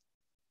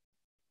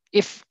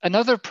if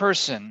another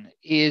person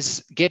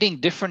is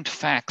getting different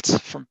facts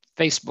from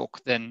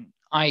Facebook than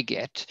I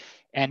get,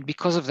 and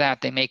because of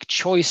that, they make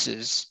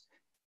choices,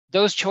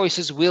 those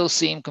choices will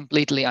seem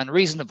completely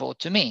unreasonable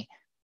to me,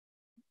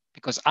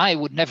 because I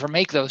would never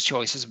make those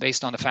choices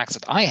based on the facts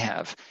that I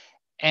have.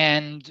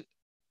 And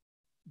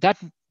that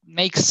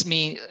makes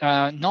me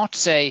not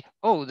say,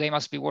 oh, they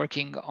must be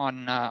working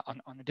on a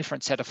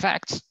different set of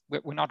facts.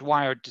 We're not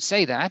wired to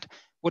say that.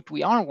 What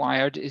we are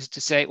wired is to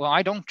say, well,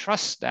 I don't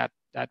trust that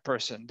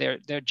person.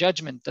 Their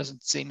judgment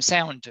doesn't seem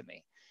sound to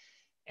me.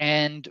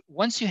 And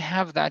once you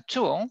have that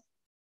tool,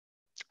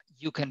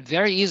 you can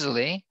very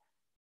easily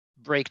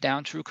break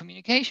down true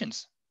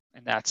communications,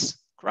 and that's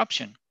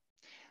corruption.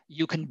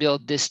 You can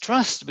build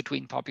distrust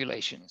between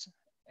populations,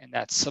 and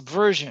that's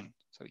subversion.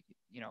 So,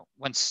 you know,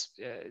 once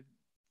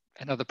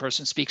another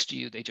person speaks to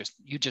you,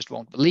 you just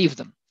won't believe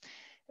them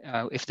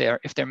if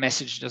their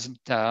message doesn't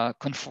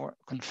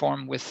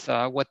conform with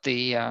what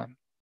the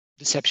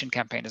deception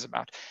campaign is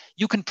about.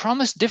 You can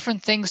promise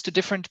different things to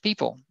different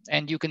people,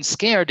 and you can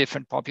scare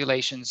different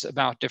populations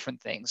about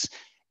different things.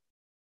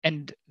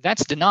 And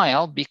that's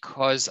denial,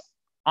 because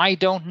I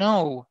don't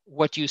know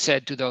what you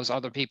said to those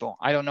other people.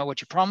 I don't know what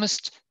you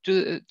promised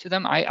to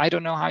them. I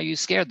don't know how you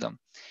scared them.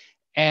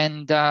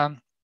 And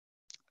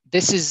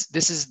this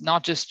is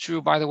not just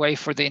true, by the way,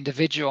 for the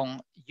individual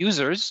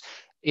users.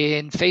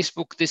 In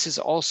Facebook, this is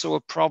also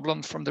a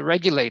problem from the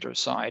regulator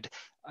side.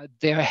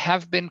 There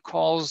have been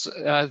calls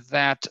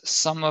that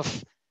some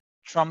of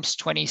Trump's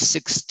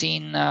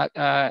 2016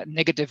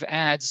 negative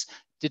ads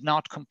did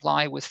not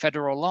comply with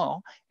federal law,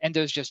 and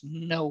there's just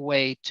no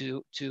way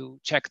to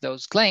check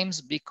those claims,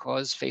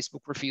 because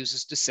Facebook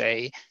refuses to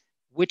say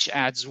which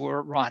ads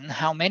were run,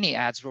 how many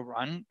ads were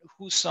run,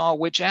 who saw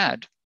which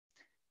ad.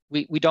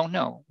 We don't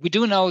know. We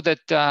do know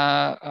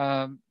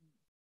that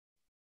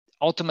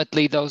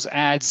ultimately those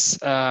ads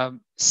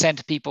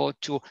sent people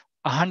to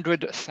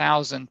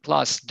 100,000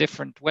 plus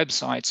different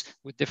websites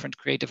with different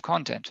creative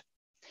content.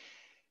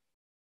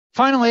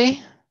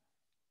 Finally,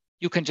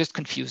 you can just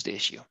confuse the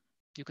issue.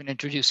 You can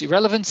introduce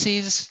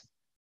irrelevancies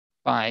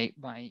by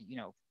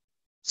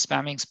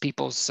spamming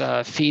people's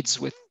feeds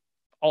with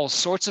all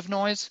sorts of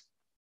noise.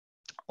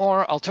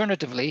 Or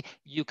alternatively,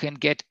 you can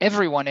get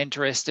everyone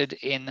interested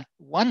in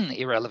one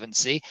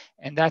irrelevancy,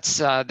 and that's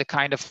the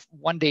kind of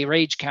one-day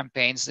rage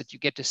campaigns that you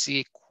get to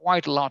see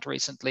quite a lot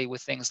recently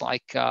with things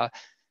like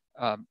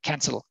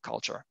cancel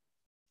culture.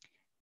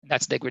 And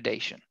that's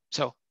degradation.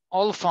 So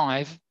all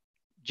 5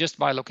 just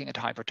by looking at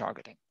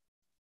hyper-targeting.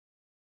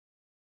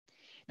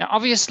 Now,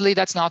 obviously,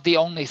 that's not the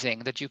only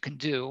thing that you can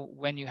do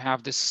when you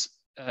have this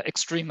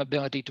extreme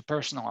ability to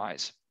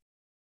personalize.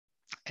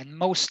 And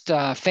most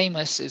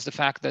famous is the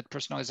fact that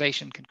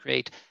personalization can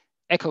create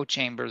echo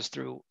chambers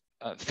through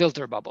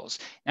filter bubbles.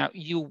 Now,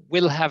 you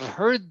will have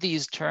heard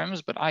these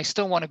terms, but I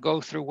still want to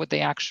go through what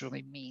they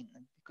actually mean,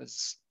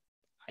 because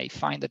I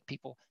find that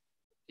people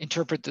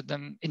interpret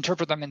them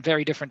in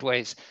very different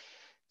ways.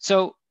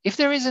 So if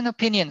there is an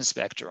opinion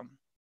spectrum,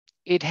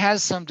 it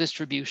has some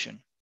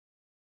distribution.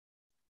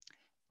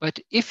 But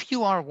if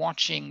you are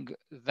watching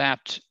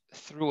that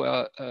through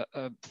a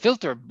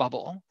filter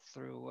bubble,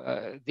 through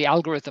the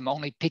algorithm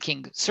only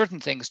picking certain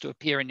things to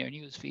appear in your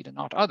newsfeed and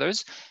not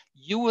others,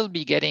 you will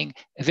be getting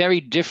a very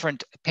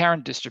different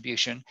apparent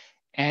distribution,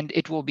 and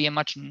it will be a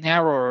much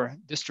narrower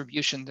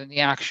distribution than the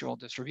actual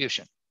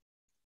distribution.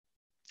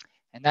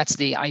 And that's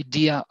the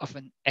idea of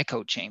an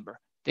echo chamber.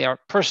 They are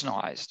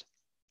personalized.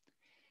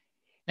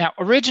 Now,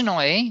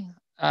 originally,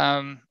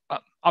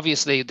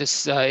 obviously,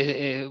 this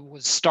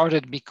was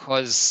started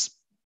because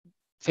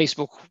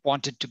Facebook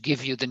wanted to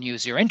give you the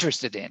news you're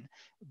interested in.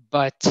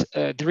 But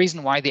the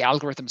reason why the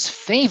algorithms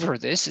favor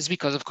this is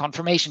because of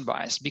confirmation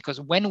bias. Because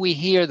when we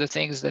hear the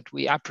things that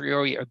we a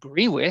priori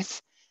agree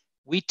with,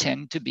 we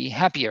tend to be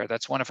happier.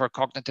 That's one of our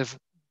cognitive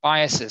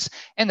biases.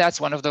 And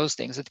that's one of those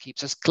things that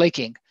keeps us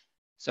clicking.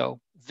 So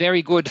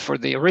very good for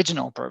the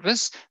original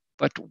purpose.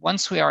 But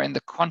once we are in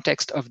the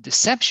context of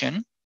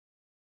deception,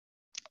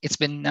 it's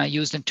been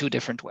used in two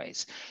different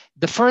ways.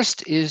 The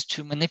first is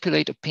to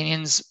manipulate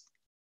opinions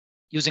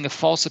using a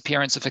false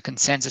appearance of a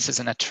consensus as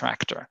an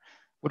attractor.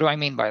 What do I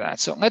mean by that?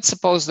 So let's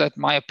suppose that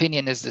my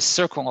opinion is this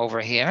circle over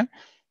here,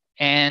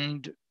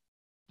 and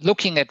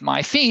looking at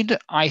my feed,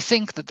 I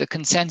think that the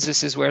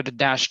consensus is where the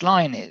dashed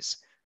line is.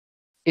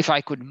 If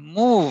I could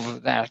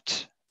move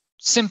that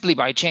simply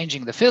by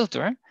changing the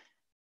filter,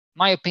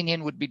 my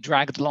opinion would be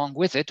dragged along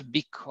with it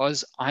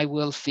because I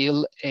will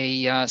feel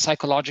a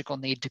psychological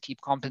need to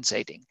keep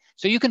compensating.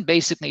 So you can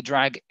basically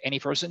drag any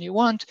person you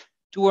want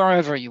to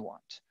wherever you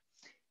want.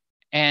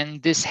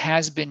 And this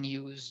has been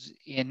used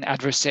in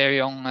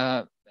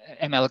adversarial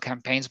ML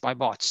campaigns by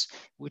bots,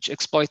 which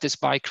exploit this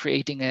by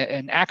creating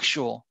an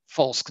actual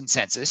false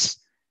consensus,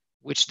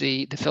 which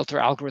the filter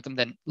algorithm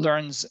then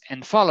learns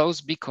and follows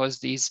because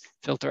these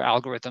filter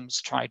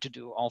algorithms try to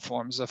do all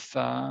forms of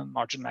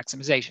margin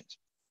maximizations.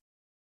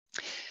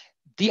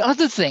 The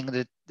other thing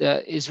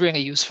that is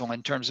really useful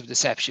in terms of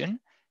deception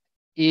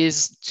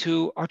is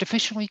to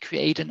artificially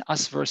create an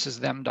us versus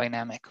them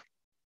dynamic.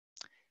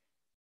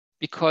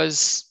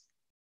 Because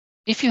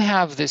if you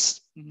have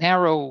this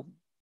narrow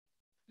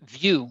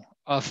view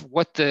of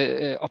what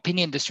the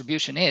opinion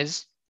distribution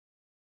is,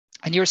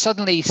 and you're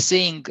suddenly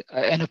seeing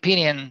an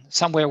opinion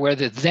somewhere where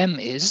the them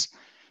is,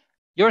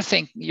 your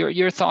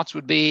thoughts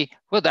would be,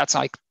 well, that's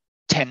like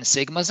 10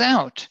 sigmas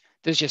out.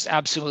 There's just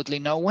absolutely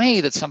no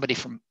way that somebody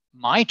from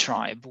my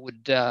tribe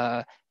would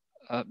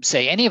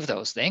say any of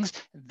those things.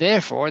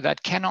 Therefore,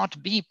 that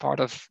cannot be part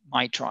of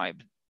my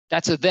tribe.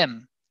 That's a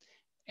them.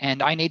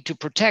 And I need to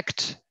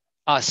protect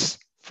us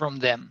from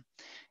them.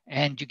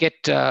 And you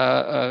get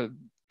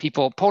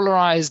people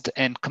polarized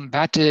and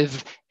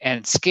combative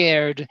and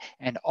scared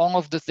and all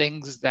of the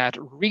things that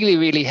really,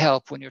 really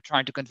help when you're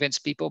trying to convince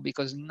people,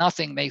 because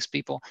nothing makes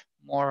people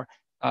more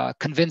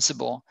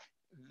convincible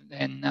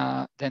than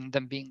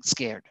them being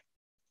scared.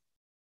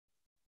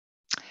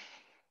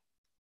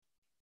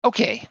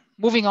 Okay,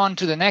 moving on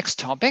to the next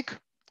topic.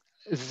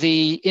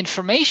 The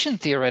information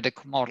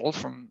theoretic model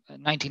from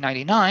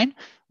 1999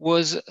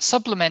 was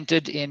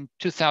supplemented in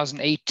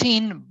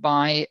 2018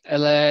 by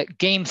a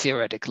game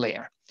theoretic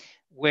layer,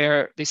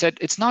 where they said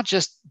it's not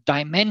just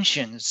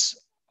dimensions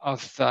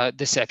of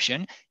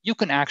deception. You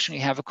can actually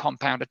have a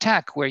compound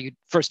attack where you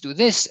first do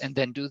this and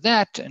then do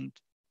that and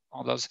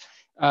all those,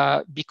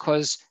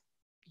 because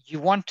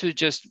you want to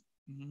just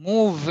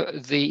move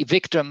the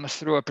victim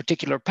through a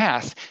particular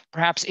path.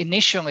 Perhaps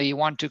initially you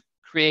want to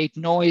create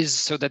noise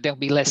so that they'll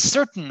be less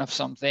certain of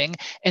something.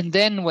 And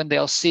then when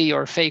they'll see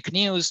your fake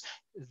news,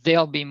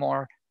 they'll be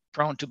more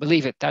prone to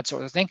believe it, that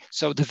sort of thing.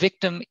 So the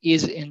victim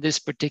is in this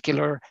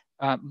particular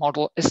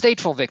model a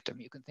stateful victim.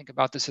 You can think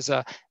about this as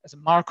a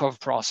Markov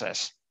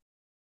process.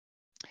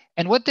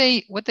 And what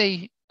they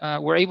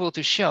were able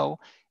to show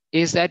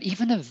is that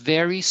even a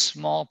very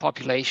small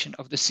population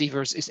of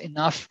deceivers is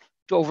enough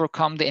to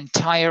overcome the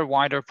entire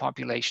wider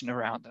population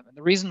around them. And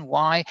the reason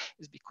why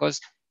is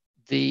because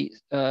the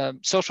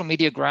social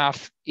media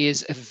graph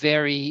is a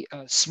very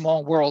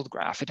small world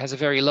graph. It has a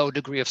very low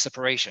degree of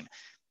separation.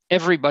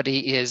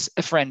 Everybody is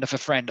a friend of a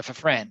friend of a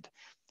friend.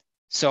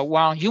 So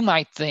while you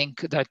might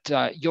think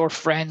that your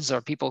friends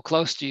are people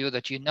close to you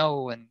that you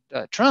know and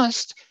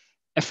trust,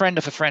 a friend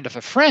of a friend of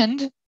a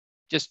friend,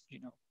 just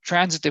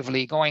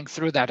transitively going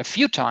through that a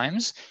few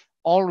times,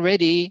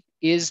 already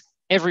is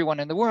everyone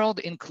in the world,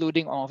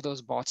 including all of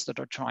those bots that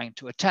are trying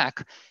to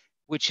attack,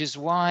 which is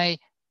why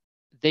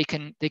they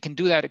can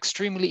do that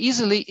extremely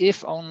easily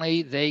if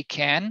only they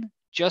can,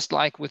 just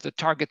like with the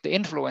target the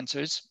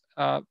influencers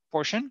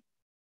portion,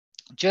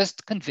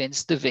 just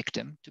convince the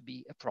victim to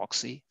be a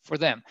proxy for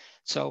them.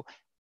 So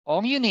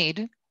all you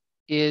need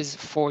is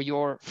for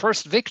your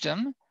first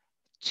victim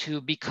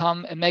to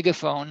become a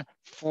megaphone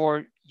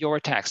for your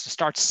attacks, to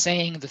start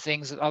saying the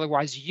things that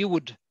otherwise you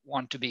would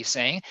want to be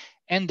saying,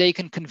 and they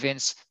can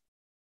convince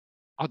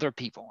other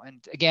people.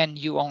 And again,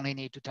 you only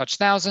need to touch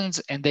thousands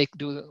and they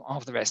do all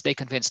of the rest. They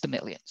convince the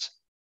millions.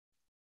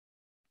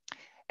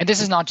 And this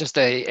is not just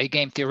a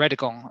game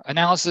theoretical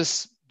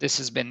analysis. This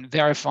has been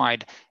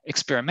verified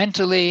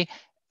experimentally.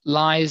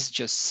 Lies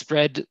just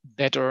spread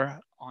better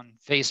on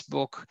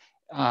Facebook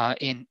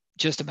in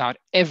just about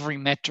every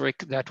metric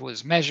that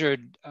was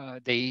measured.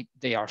 They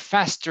are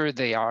faster.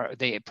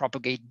 They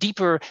propagate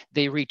deeper.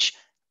 They reach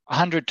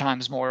 100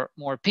 times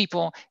more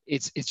people.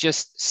 It's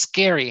just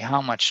scary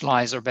how much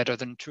lies are better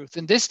than truth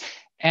in this,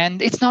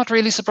 and it's not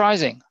really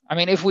surprising. I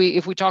mean, if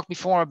we talked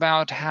before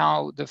about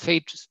how the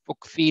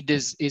Facebook feed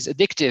is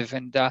addictive,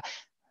 and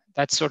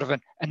that's sort of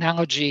an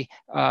analogy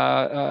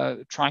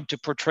trying to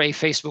portray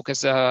Facebook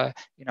as a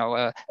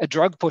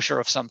drug pusher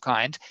of some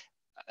kind.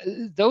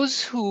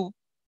 Those who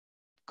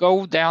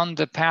go down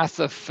the path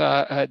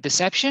of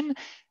deception,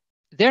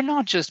 they're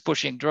not just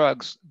pushing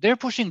drugs, they're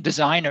pushing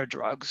designer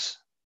drugs.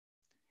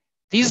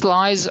 These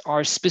lies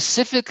are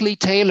specifically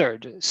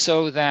tailored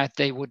so that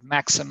they would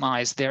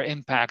maximize their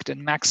impact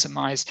and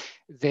maximize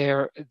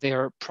their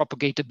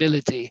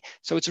propagatability.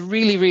 So it's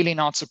really, really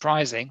not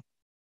surprising.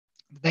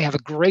 They have a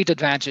great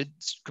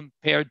advantage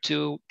compared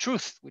to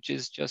truth, which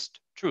is just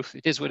truth.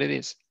 It is what it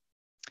is.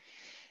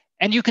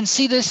 And you can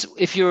see this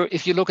if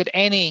you look at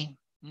any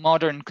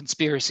modern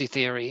conspiracy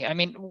theory. I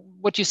mean,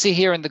 what you see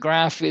here in the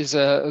graph is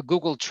a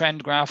Google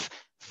trend graph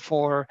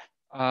for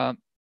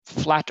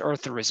flat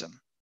eartherism.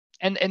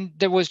 And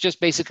there was just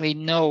basically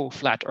no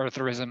flat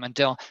eartherism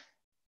until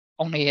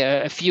only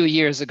a few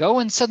years ago.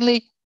 And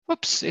suddenly,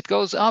 whoops, it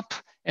goes up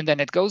and then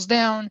it goes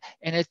down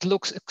and it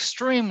looks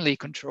extremely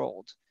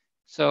controlled.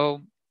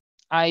 So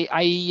I'm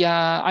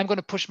going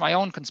to push my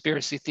own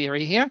conspiracy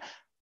theory here.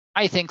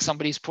 I think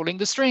somebody's pulling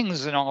the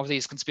strings in all of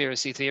these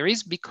conspiracy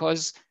theories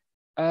because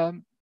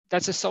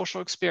that's a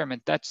social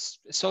experiment. That's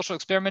a social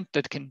experiment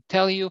that can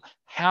tell you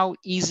how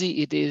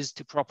easy it is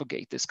to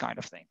propagate this kind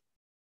of thing.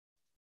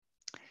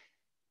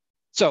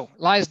 So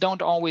lies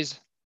don't always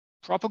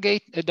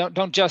propagate,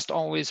 don't just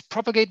always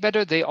propagate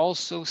better, they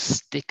also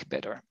stick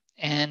better.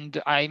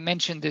 And I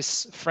mentioned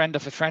this friend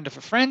of a friend of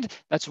a friend.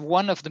 That's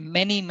one of the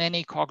many,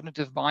 many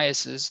cognitive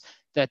biases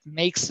that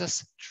makes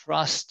us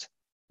trust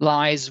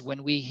lies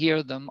when we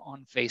hear them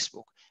on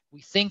Facebook.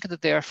 We think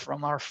that they're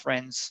from our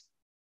friends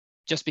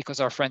just because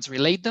our friends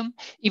relate them.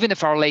 Even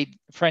if our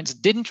friends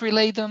didn't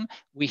relate them,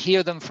 we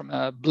hear them from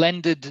a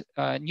blended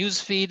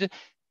news feed,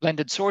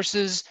 blended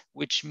sources,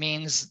 which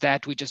means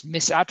that we just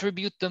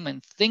misattribute them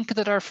and think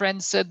that our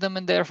friends said them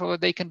and therefore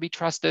they can be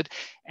trusted.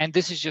 And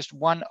this is just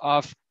one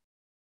of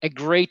a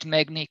great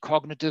many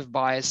cognitive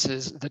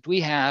biases that we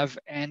have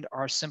and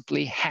are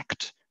simply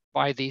hacked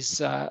by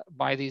these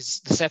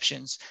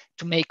deceptions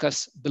to make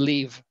us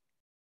believe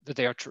that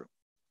they are true.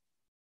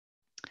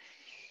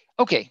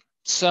 Okay,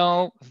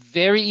 so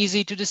very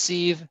easy to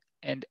deceive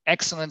and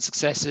excellent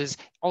successes,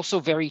 also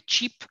very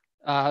cheap.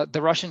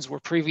 The Russians were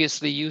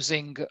previously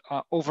using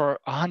over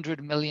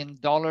 $100 million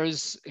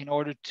in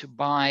order to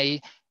buy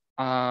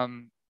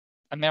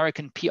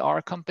American PR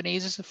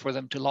companies for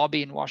them to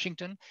lobby in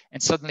Washington.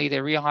 And suddenly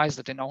they realized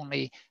that in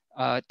only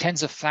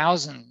tens of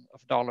thousands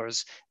of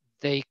dollars,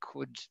 they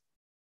could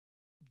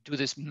do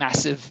this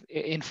massive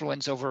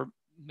influence over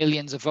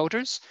millions of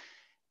voters.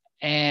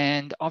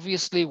 And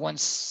obviously,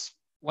 once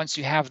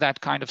you have that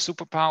kind of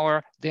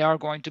superpower, they are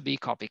going to be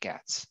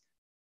copycats.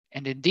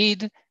 And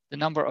indeed, the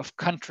number of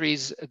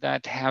countries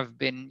that have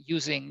been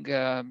using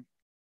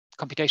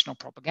computational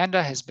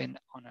propaganda has been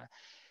on a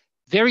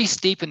very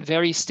steep and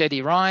very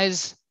steady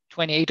rise,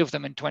 28 of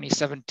them in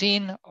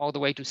 2017, all the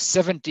way to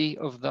 70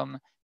 of them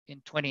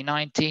in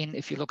 2019.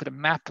 If you look at a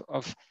map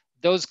of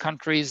those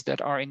countries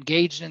that are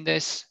engaged in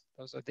this,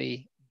 those are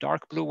the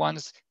dark blue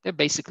ones, they're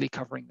basically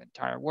covering the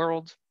entire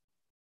world.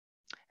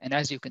 And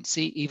as you can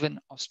see, even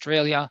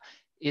Australia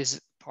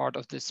is part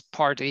of this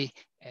party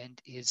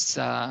and is,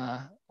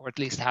 or at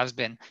least has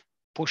been,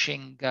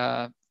 pushing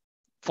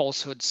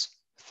falsehoods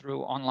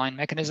through online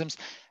mechanisms.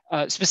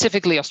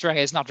 Specifically,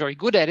 Australia is not very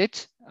good at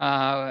it.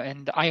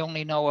 And I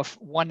only know of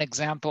one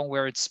example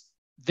where it's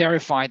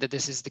verified that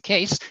this is the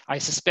case. I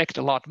suspect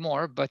a lot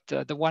more, but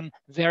the one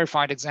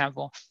verified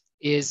example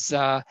is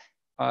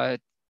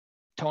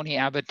Tony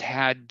Abbott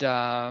had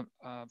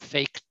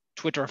fake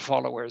Twitter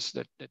followers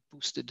that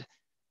boosted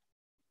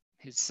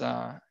his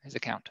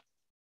account.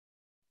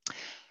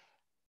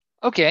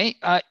 Okay,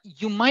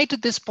 you might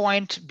at this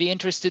point be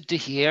interested to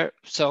hear,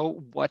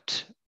 so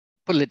what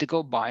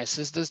political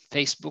biases does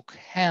Facebook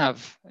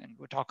have? And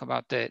we'll talk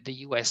about the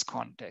US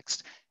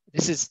context.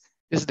 This is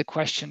the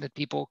question that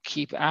people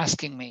keep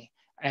asking me.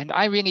 And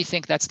I really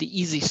think that's the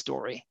easy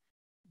story,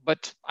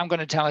 but I'm going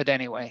to tell it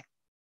anyway.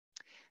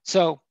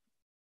 So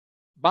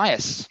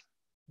bias,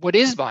 what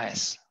is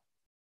bias?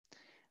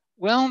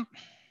 Well,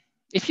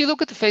 if you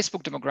look at the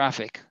Facebook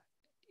demographic,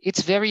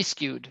 it's very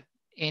skewed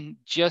in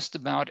just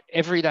about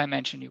every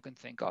dimension you can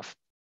think of.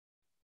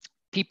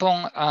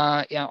 People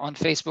on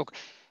Facebook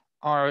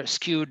are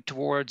skewed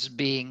towards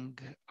being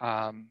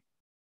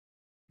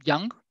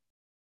young,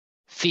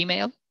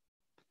 female,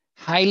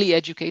 highly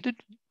educated,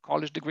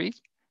 college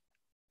degrees,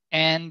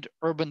 and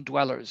urban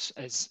dwellers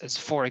as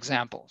 4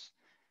 examples.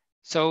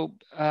 So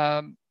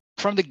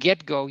from the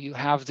get-go, you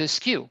have this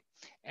skew.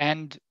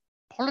 And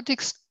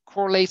politics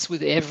correlates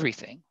with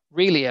everything,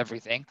 really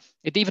everything.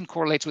 It even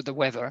correlates with the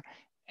weather.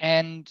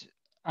 And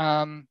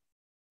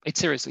it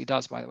seriously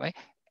does, by the way.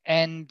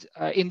 And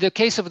in the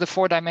case of the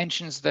 4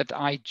 dimensions that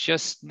I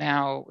just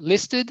now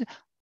listed,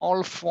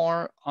 all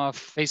 4 of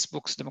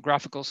Facebook's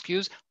demographical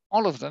skews,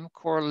 all of them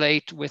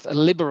correlate with a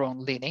liberal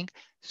leaning.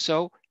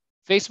 So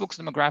Facebook's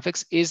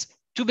demographics is,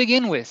 to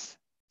begin with,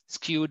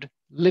 skewed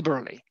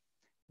liberally.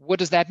 What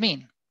does that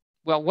mean?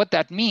 Well, what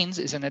that means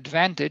is an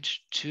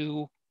advantage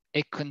to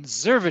a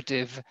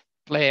conservative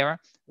player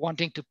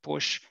wanting to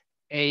push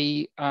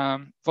a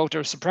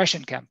voter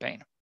suppression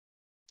campaign,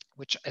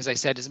 which, as I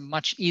said, is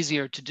much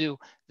easier to do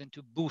than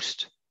to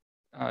boost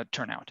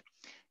turnout.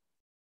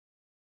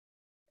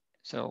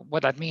 So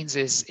what that means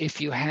is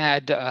if you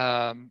had,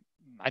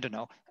 I don't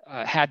know,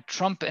 had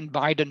Trump and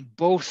Biden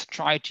both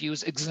try to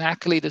use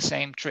exactly the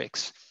same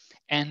tricks,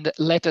 and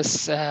let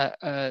us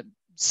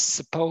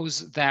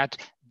suppose that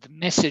the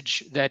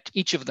message that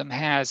each of them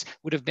has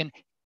would have been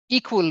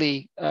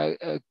equally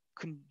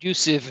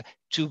conducive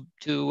to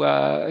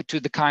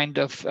the kind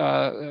of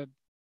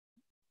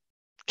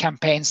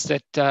campaigns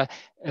that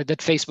that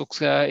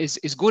Facebook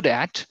is good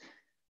at,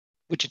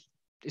 which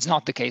is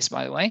not the case,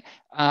 by the way.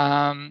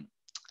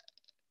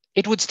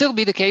 It would still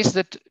be the case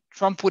that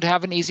Trump would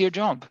have an easier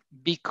job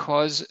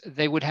because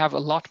they would have a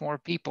lot more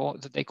people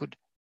that they could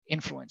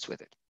influence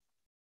with it.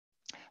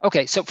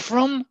 Okay, so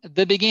from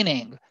the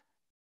beginning,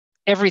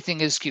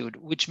 everything is skewed,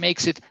 which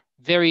makes it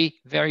very,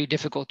 very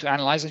difficult to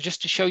analyze. And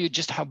just to show you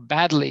just how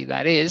badly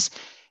that is,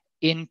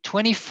 in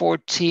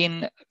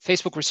 2014,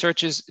 Facebook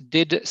researchers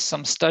did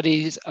some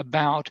studies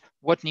about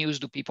what news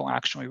do people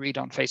actually read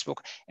on Facebook.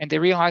 And they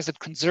realized that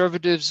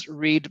conservatives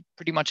read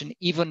pretty much an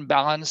even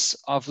balance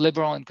of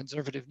liberal and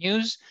conservative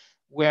news,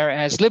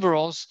 whereas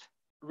liberals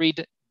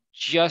read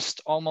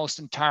just almost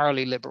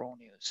entirely liberal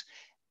news.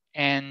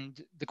 And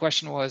the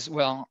question was,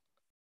 well,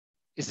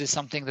 is this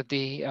something that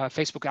the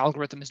Facebook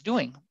algorithm is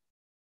doing?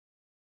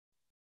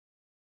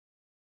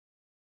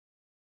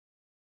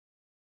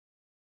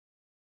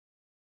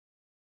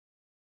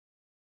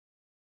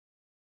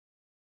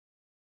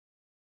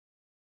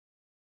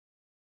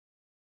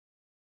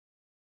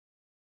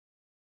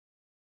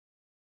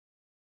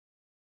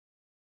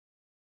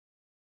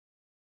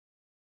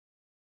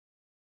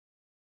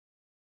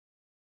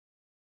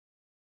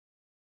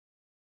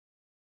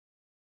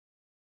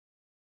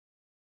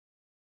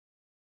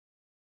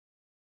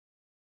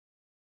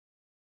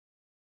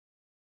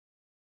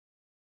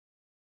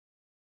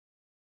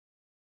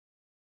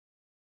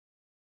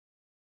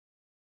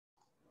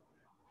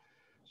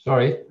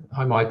 Sorry.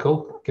 Hi,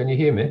 Michael. Can you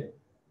hear me?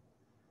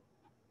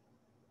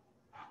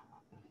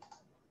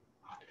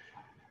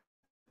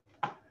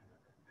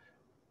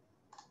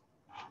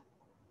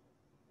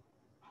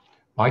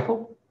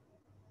 Michael?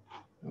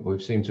 We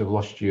seem to have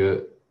lost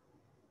your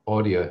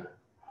audio.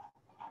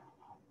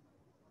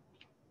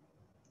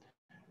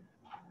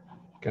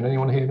 Can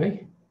anyone hear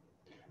me?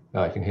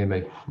 No, I can hear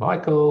me.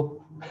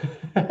 Michael.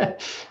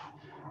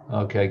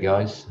 Okay,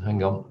 guys,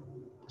 hang on.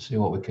 See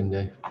what we can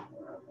do.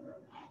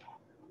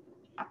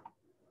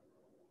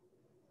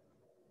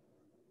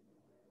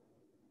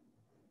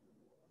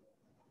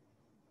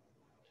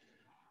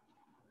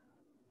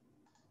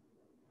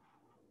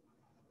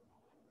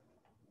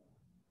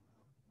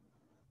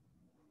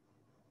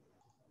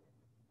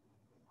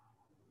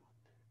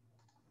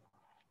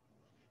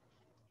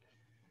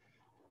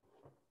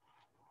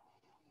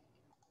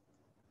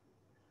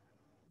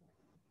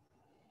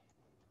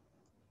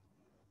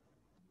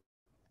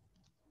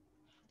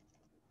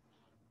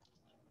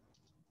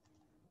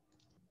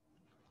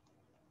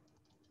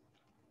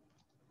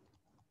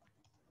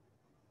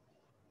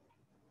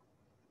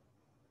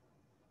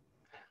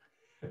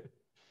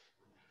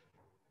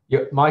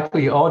 Michael,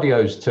 your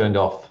audio's turned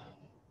off.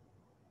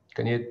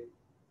 Can you?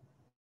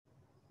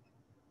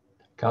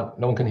 No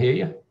one can hear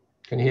you.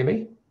 Can you hear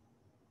me?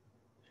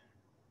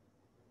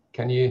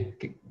 Can you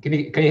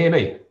hear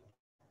me?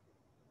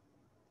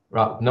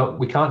 Right. No,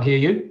 we can't hear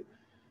you.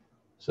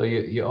 So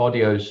your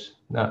audio's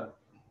no.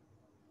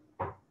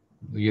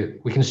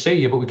 We can see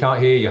you, but we can't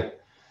hear you.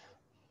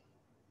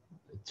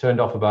 It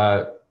turned off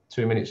about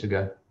 2 minutes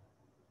ago.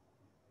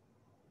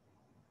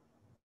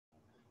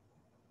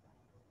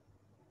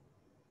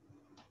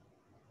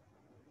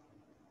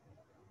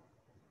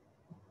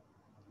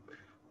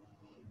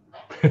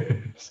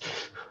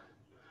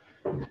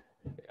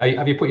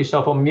 Have you put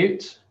yourself on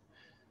mute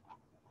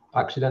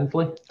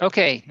accidentally?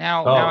 Okay,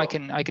 now I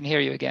can hear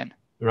you again.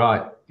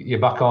 Right, you're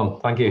back on.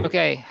 Thank you.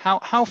 Okay,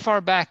 how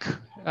far back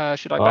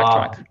should I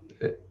backtrack?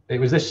 It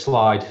was this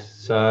slide,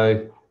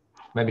 so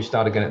maybe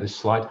start again at this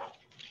slide.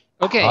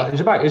 Okay.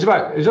 It's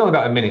only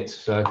about a minute,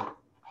 so.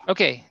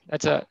 Okay,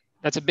 that's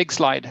a big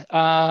slide.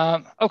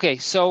 Okay,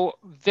 so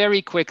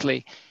very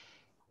quickly.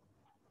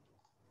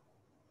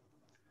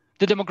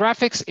 The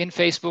demographics in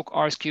Facebook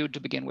are skewed to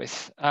begin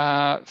with.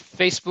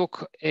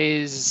 Facebook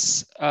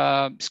is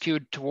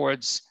skewed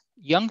towards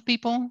young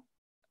people,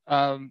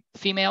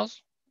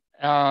 females,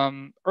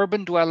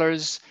 urban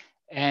dwellers,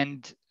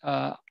 and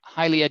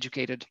highly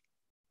educated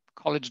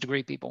college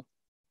degree people.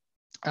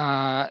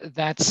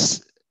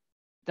 That's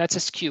a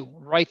skew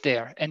right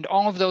there. And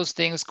all of those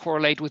things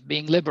correlate with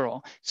being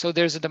liberal. So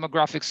there's a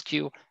demographic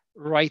skew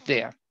right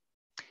there.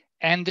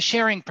 And the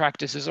sharing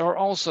practices are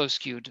also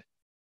skewed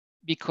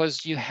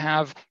because you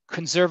have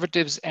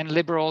conservatives and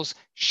liberals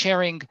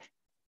sharing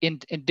in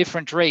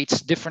different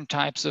rates, different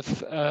types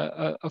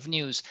of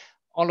news,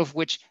 all of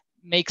which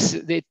makes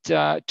it,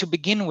 to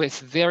begin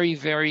with, a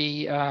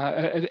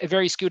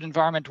very skewed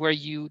environment where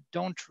you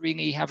don't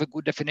really have a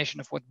good definition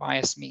of what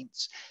bias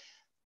means.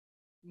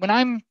 When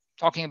I'm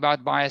talking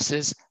about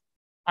biases,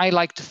 I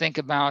like to think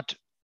about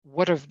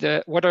what are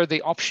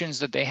the options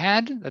that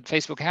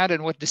Facebook had,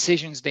 and what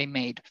decisions they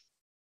made.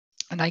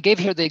 And I gave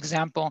here the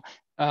example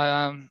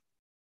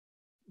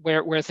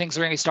where things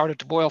really started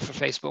to boil for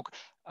Facebook,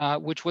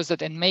 which was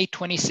that in May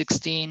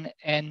 2016,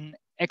 an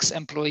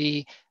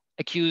ex-employee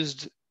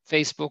accused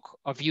Facebook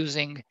of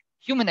using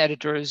human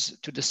editors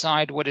to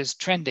decide what is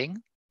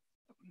trending,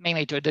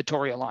 mainly to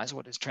editorialize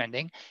what is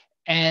trending.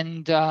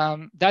 And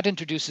that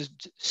introduces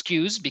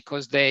skews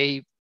because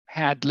they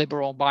had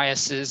liberal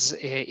biases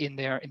in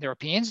their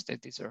opinions.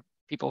 These are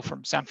people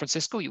from San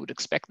Francisco, you would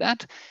expect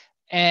that.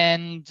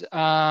 And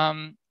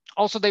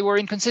also, they were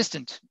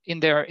inconsistent in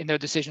their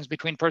decisions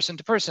between person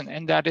to person,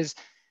 and that is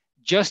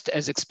just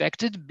as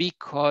expected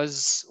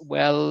because,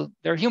 well,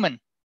 they're human.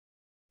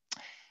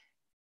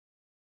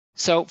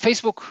 So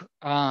Facebook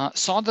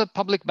saw the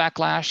public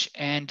backlash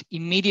and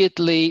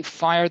immediately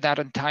fired that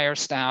entire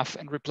staff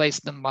and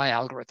replaced them by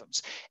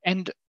algorithms.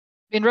 And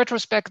in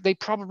retrospect, they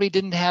probably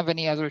didn't have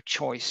any other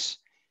choice.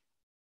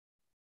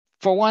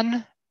 For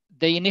one,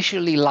 they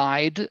initially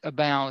lied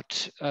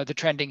about the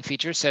trending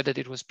feature, said that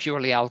it was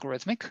purely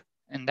algorithmic.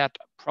 And that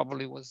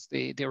probably was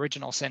the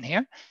original sin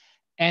here.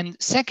 And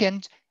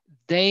second,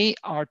 they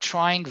are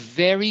trying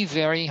very,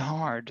 very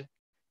hard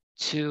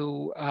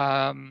to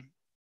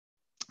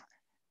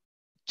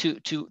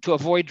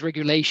avoid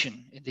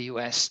regulation in the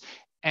US.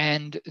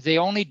 And they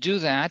only do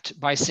that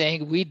by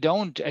saying, we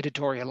don't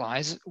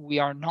editorialize. We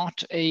are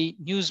not a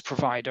news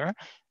provider.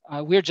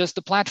 We're just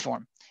a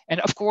platform. And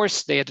of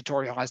course, they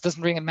editorialize.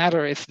 Doesn't really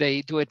matter if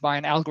they do it by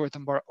an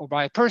algorithm or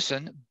by a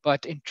person.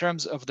 But in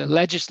terms of the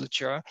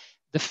legislature,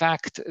 the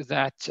fact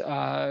that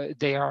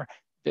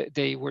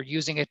they were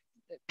using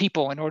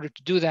people in order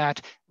to do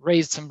that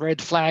raised some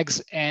red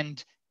flags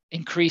and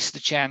increased the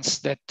chance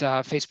that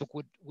Facebook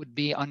would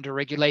be under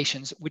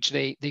regulations, which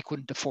they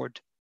couldn't afford.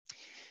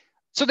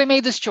 So they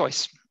made this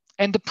choice.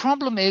 And the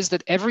problem is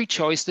that every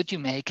choice that you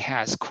make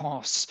has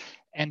costs.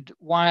 And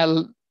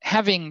while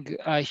having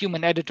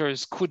human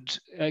editors could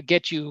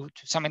get you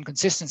to some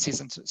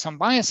inconsistencies and some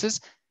biases,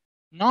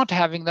 not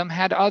having them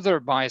had other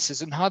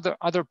biases and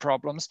other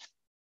problems.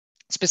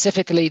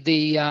 Specifically,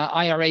 the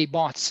IRA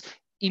bots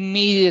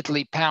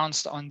immediately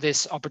pounced on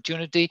this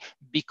opportunity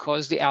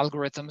because the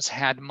algorithms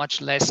had much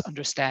less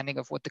understanding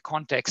of what the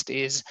context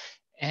is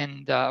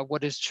and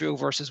what is true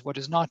versus what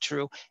is not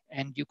true.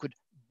 And you could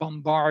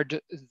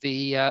bombard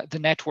the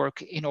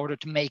network in order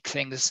to make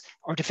things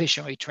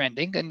artificially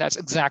trending. And that's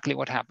exactly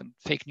what happened.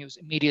 Fake news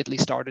immediately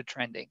started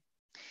trending.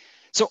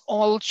 So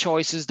all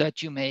choices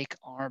that you make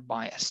are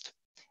biased.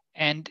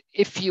 And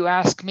if you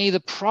ask me,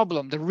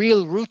 the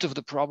real root of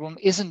the problem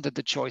isn't that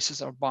the choices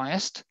are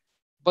biased,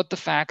 but the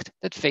fact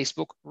that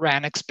Facebook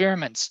ran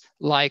experiments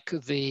like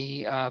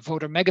the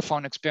voter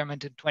megaphone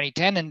experiment in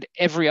 2010 and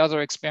every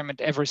other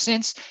experiment ever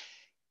since.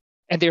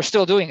 And they're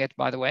still doing it,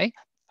 by the way.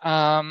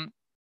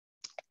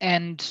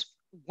 And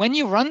when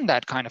you run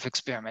that kind of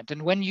experiment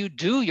and when you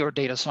do your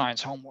data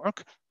science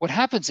homework, what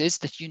happens is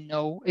that you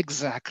know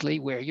exactly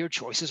where your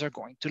choices are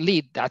going to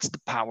lead. That's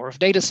the power of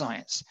data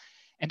science.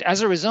 And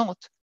as a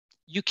result,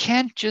 you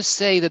can't just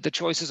say that the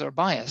choices are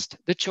biased.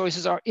 The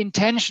choices are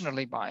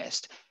intentionally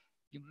biased.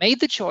 You made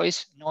the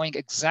choice knowing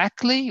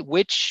exactly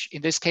which,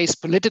 in this case,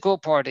 political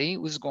party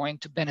was going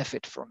to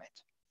benefit from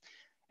it.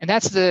 And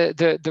that's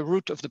the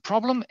root of the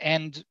problem.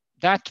 And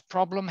that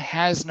problem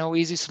has no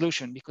easy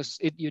solution because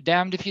you're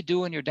damned if you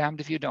do and you're damned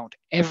if you don't.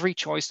 Every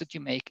choice that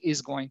you make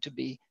is going to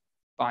be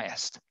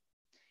biased.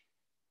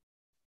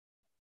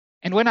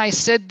 And when I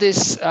said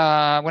this,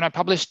 when I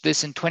published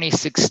this in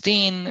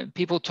 2016,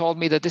 people told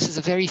me that this is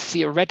a very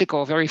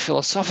theoretical, very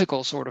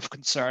philosophical sort of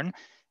concern.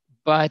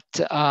 But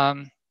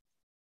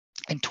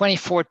in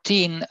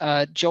 2014,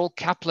 Joel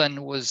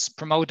Kaplan was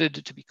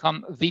promoted to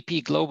become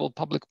VP Global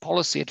Public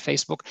Policy at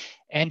Facebook.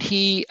 And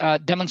he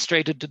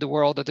demonstrated to the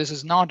world that this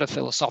is not a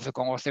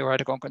philosophical or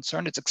theoretical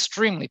concern. It's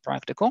extremely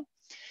practical.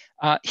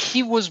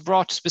 He was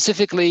brought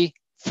specifically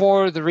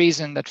for the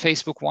reason that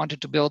Facebook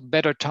wanted to build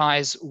better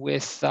ties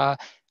with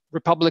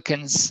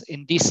Republicans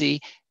in DC,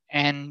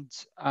 and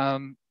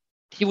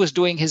he was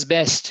doing his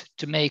best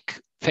to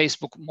make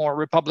Facebook more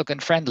Republican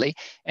friendly.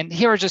 And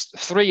here are just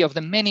three of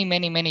the many,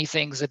 many, many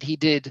things that he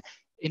did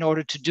in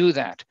order to do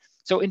that.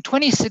 So in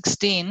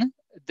 2016,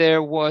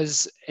 there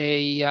was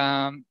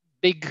a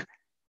big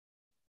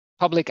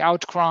public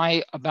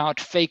outcry about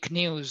fake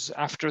news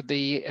after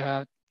the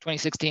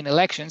 2016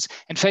 elections.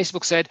 And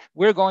Facebook said,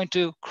 we're going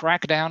to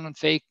crack down on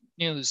fake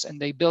news, and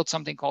they built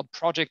something called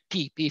Project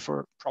P, P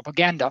for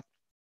propaganda.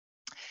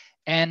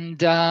 And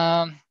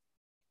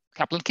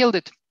Kaplan killed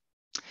it.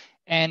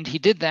 And he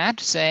did that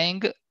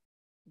saying,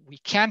 we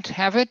can't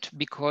have it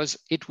because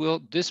it will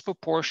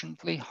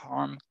disproportionately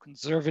harm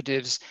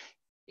conservatives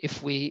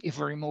if we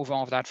remove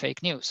all of that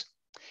fake news.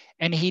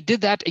 And he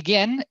did that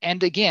again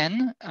and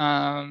again,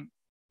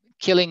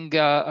 killing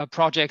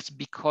projects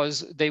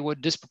because they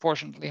would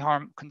disproportionately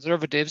harm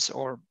conservatives,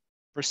 or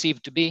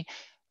perceived to be.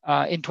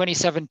 In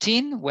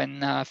 2017,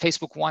 when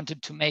Facebook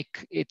wanted to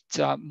make it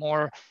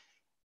more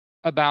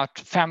about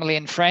family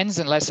and friends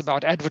and less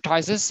about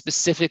advertisers,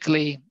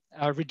 specifically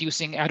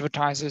reducing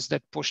advertisers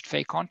that pushed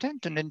fake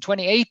content. And in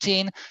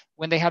 2018,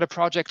 when they had a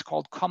project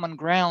called Common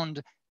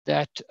Ground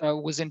that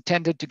was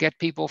intended to get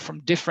people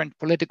from different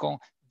political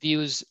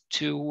views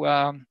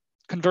to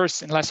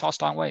converse in less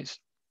hostile ways.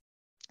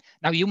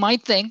 Now, you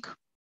might think,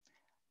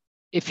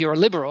 if you're a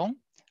liberal,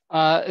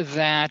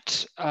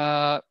 that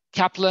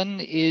Kaplan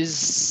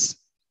is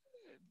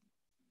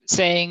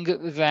saying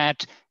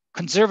that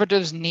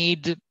conservatives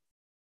need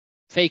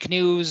fake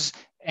news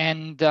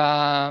and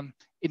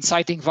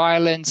inciting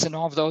violence and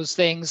all of those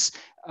things,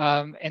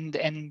 and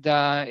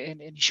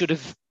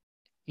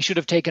he should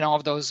have taken all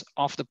of those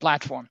off the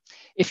platform.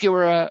 If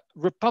you're a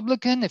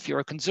Republican, if you're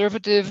a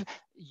conservative,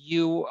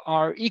 you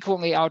are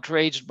equally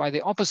outraged by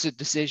the opposite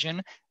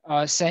decision,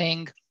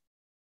 saying,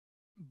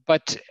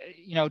 but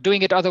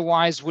doing it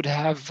otherwise would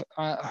have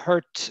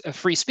hurt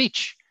free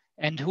speech.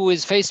 And who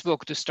is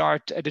Facebook to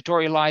start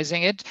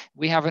editorializing it?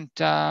 We haven't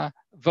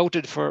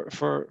voted for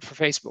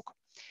Facebook.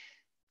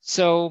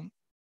 So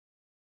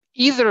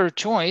either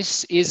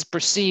choice is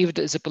perceived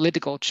as a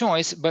political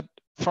choice, but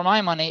for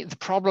my money, the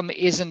problem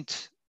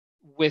isn't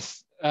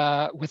with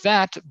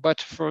that,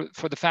 but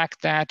for the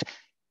fact that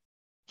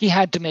he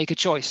had to make a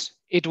choice.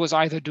 It was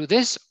either do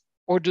this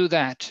or do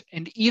that,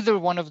 and either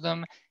one of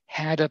them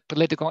had a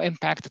political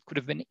impact that could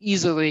have been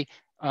easily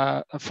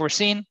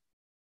foreseen.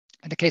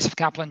 In the case of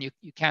Kaplan, you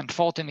can't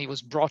fault him. He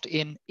was brought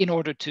in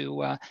order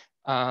to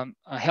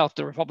help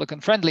the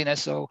Republican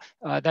friendliness, so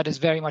that is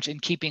very much in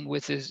keeping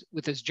with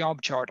his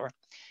job charter.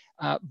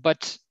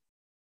 But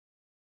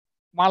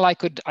while I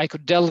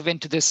could delve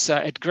into this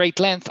at great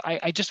length,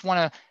 I just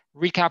want to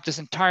recap this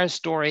entire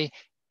story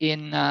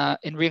in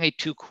really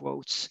two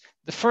quotes.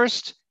 The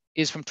first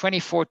is from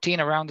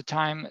 2014, around the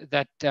time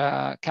that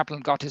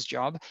Kaplan got his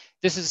job.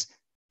 This is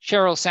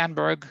Sheryl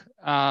Sandberg,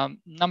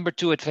 number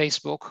 2 at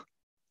Facebook.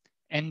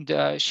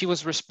 And she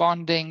was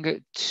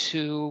responding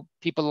to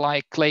people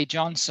like Clay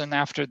Johnson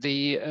after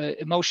the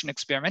emotion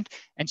experiment.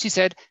 And she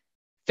said,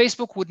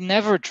 Facebook would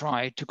never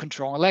try to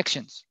control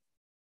elections.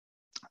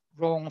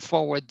 Rolling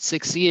forward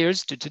 6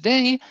 years to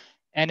today,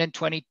 and in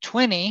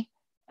 2020,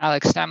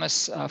 Alex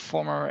Stamis,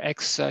 former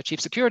ex-chief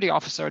security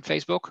officer at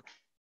Facebook,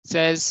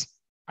 says,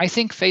 I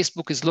think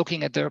Facebook is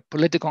looking at their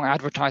political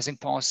advertising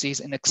policies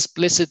in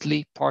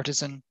explicitly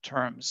partisan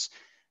terms.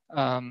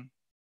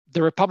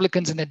 The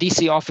Republicans in the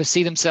DC office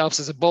see themselves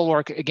as a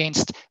bulwark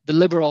against the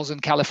liberals in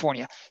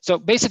California. So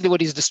basically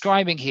what he's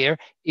describing here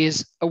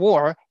is a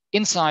war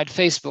inside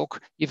Facebook.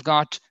 You've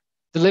got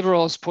the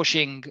liberals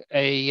pushing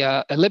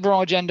a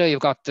liberal agenda.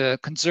 You've got the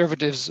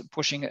conservatives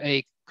pushing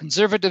a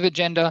conservative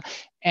agenda.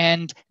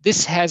 And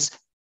this has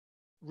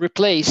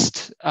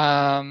replaced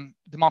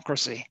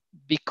democracy,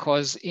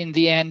 because in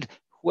the end,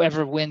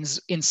 whoever wins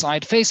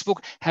inside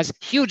Facebook has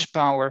huge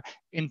power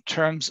in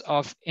terms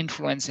of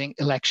influencing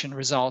election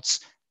results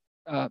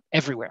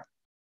everywhere.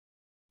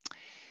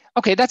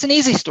 Okay, that's an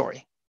easy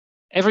story.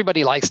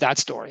 Everybody likes that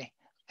story.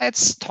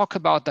 Let's talk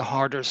about the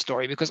harder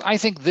story, because I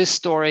think this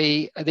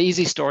story, the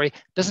easy story,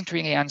 doesn't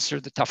really answer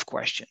the tough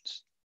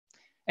questions.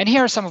 And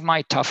here are some of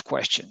my tough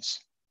questions.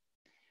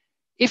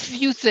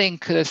 If you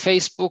think that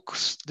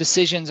Facebook's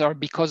decisions are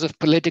because of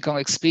political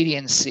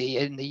expediency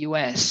in the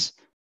US,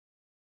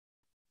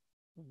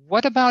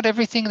 what about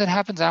everything that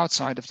happens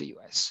outside of the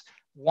US?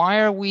 Why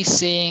are we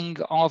seeing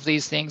all of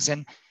these things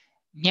in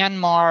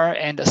Myanmar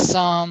and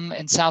Assam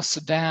and South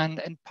Sudan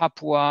and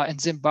Papua and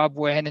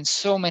Zimbabwe and in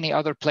so many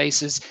other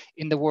places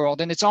in the world?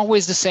 And it's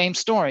always the same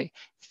story.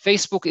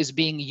 Facebook is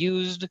being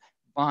used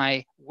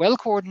by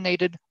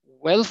well-coordinated,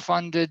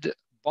 well-funded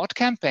bot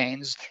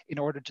campaigns in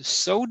order to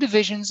sow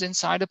divisions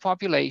inside a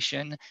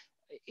population,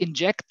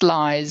 inject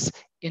lies,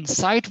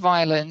 incite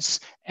violence,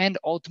 and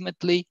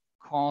ultimately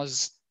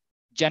cause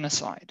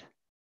genocide.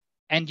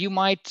 And you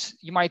might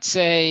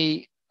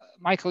say,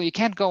 Michael, you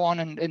can't go on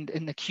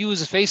and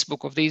accuse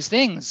Facebook of these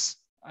things.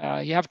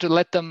 You have to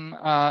let them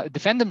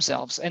defend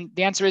themselves. And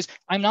the answer is,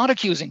 I'm not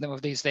accusing them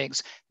of these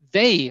things.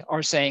 They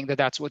are saying that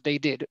that's what they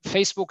did.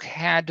 Facebook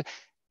had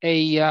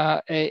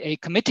a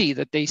committee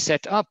that they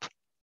set up,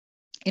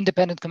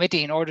 independent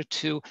committee, in order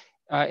to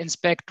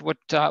inspect what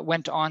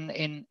went on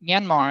in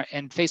Myanmar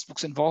and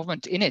Facebook's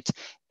involvement in it.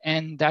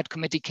 And that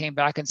committee came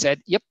back and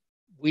said, yep,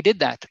 we did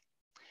that.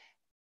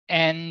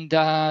 And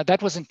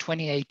that was in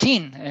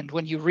 2018. And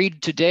when you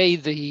read today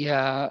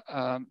the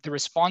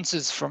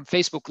responses from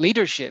Facebook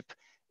leadership,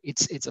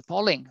 it's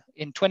appalling.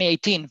 In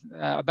 2018,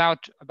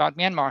 about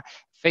Myanmar,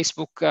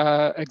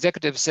 Facebook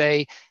executives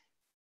say,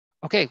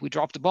 okay, we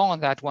dropped the ball on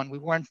that one. We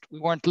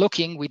weren't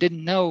looking. We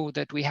didn't know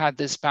that we had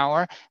this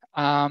power.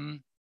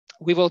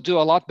 We will do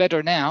a lot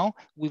better now.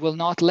 We will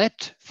not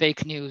let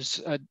fake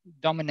news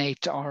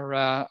dominate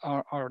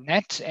our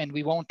net, and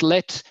we won't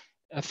let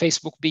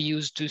Facebook be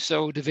used to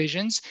sow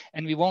divisions,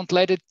 and we won't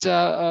let it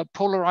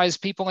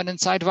polarize people and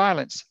incite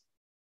violence.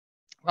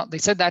 Well, they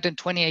said that in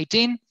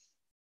 2018.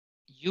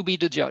 You be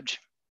the judge.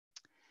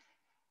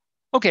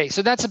 Okay,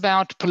 so that's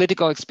about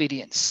political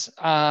expedience,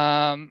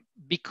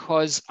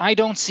 because I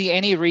don't see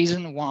any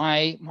reason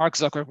why Mark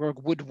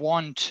Zuckerberg would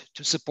want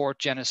to support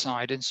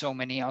genocide in so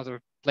many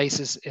other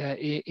places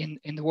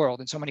in the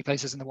world, in so many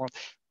places in the world.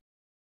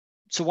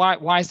 So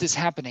why is this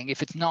happening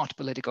if it's not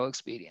political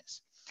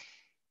expedience?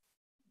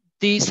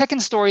 The second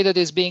story that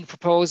is being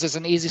proposed as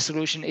an easy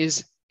solution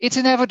is it's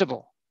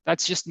inevitable.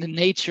 That's just the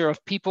nature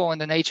of people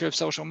and the nature of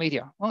social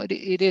media. Well,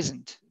 it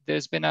isn't.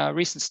 There's been a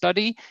recent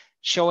study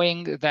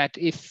showing that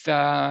if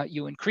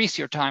you increase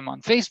your time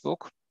on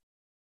Facebook,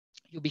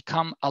 you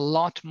become a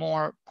lot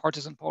more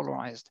partisan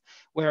polarized.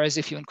 Whereas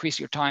if you increase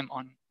your time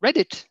on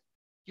Reddit,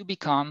 you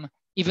become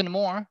even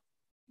more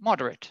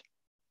moderate.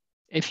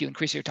 If you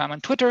increase your time on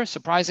Twitter,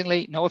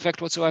 surprisingly, no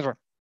effect whatsoever.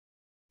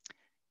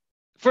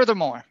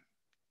 Furthermore,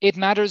 it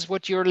matters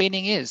what your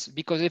leaning is,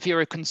 because if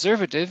you're a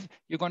conservative,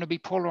 you're going to be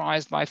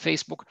polarized by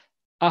Facebook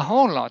a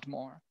whole lot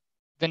more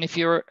than if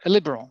you're a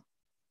liberal.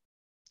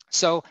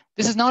 So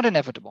this is not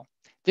inevitable.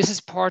 This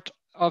is part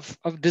of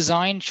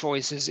design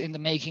choices in the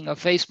making of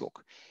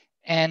Facebook.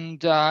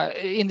 And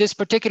in this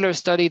particular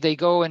study, they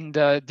go and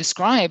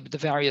describe the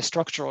various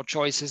structural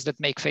choices that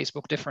make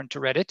Facebook different to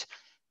Reddit.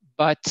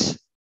 But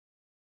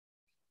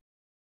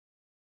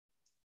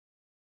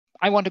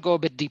I want to go a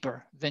bit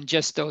deeper than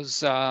just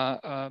those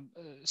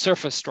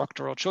surface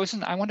structural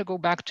choices. I want to go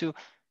back to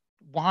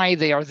why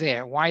they are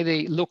there, why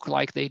they look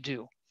like they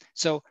do.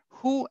 So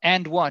who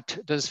and what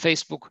does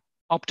Facebook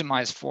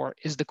optimize for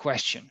is the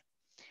question.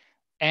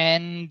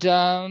 And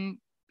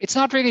it's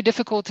not really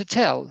difficult to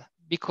tell,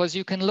 because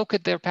you can look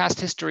at their past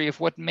history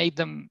of what made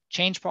them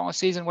change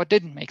policies and what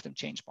didn't make them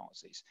change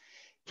policies.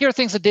 Here are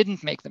things that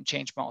didn't make them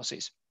change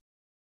policies.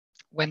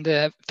 When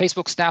the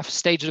Facebook staff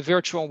staged a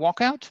virtual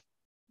walkout,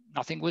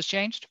 nothing was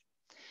changed.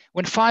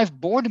 When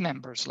 5 board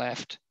members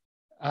left,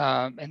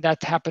 and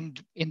that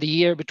happened in the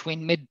year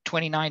between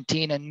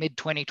mid-2019 and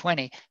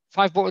mid-2020,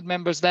 5 board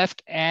members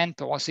left and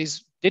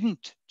policies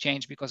didn't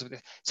change because of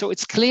this. So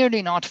it's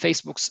clearly not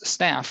Facebook's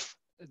staff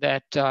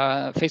that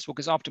Facebook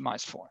is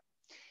optimized for.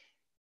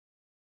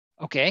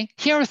 Okay,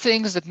 here are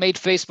things that made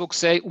Facebook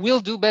say, we'll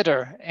do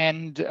better,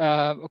 and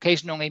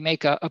occasionally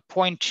make a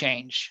point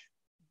change.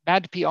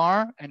 Bad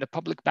PR and a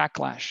public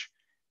backlash.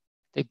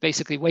 They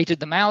basically waited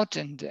them out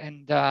and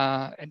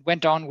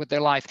went on with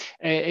their life.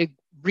 A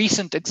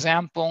recent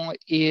example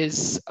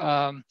is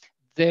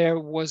there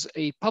was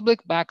a public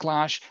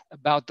backlash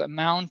about the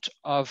amount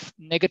of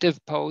negative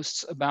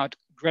posts about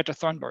Greta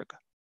Thunberg.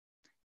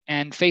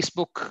 And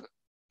Facebook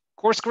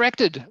course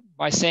corrected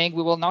by saying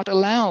we will not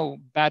allow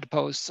bad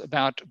posts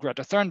about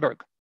Greta Thunberg,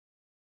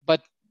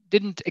 but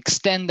didn't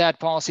extend that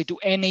policy to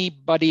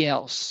anybody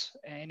else,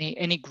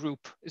 any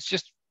group. It's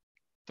just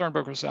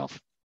Thunberg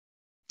herself.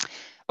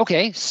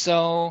 Okay,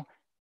 so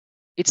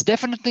it's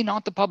definitely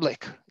not the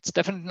public. It's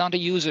definitely not the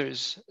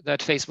users that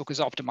Facebook is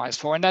optimized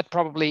for. And that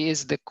probably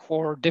is the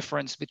core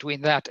difference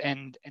between that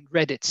and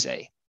Reddit,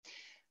 say.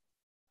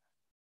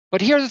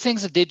 But here are the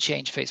things that did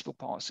change Facebook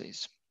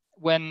policies.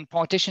 When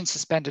politicians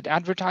suspended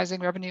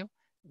advertising revenue,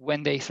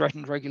 when they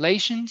threatened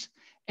regulations,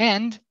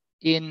 and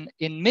in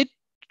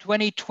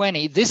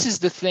mid-2020, this is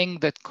the thing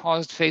that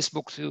caused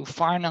Facebook to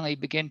finally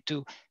begin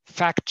to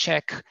fact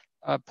check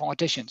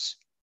politicians.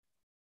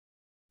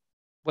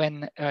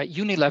 When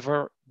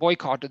Unilever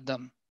boycotted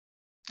them.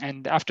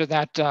 And after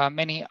that,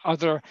 many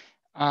other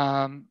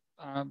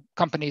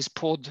companies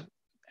pulled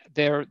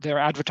their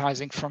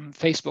advertising from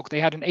Facebook.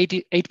 They had an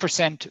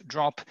 88%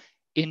 drop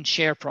in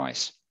share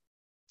price.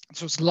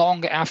 This was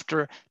long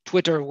after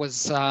Twitter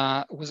was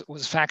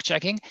fact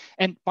checking.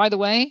 And by the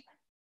way,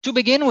 to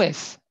begin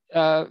with,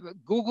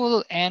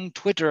 Google and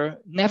Twitter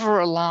never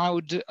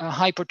allowed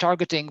hyper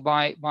targeting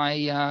by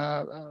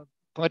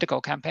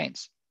political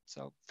campaigns.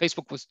 So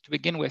Facebook was, to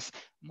begin with,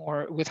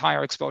 more with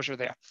higher exposure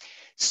there.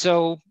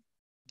 So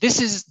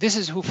this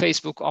is who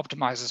Facebook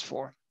optimizes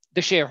for,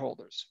 the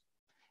shareholders.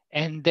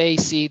 And they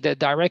see the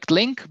direct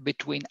link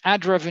between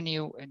ad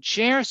revenue and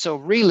share. So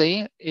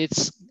really,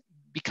 it's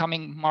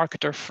becoming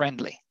marketer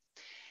friendly.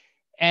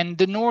 And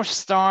the North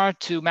Star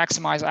to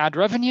maximize ad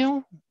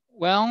revenue,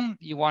 well,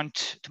 you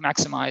want to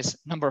maximize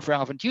number of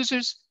relevant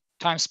users,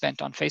 time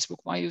spent on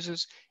Facebook by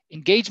users,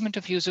 engagement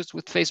of users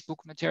with Facebook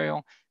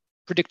material,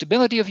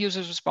 predictability of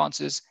users'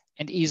 responses,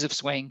 and ease of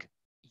swaying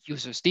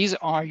users. These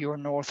are your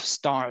North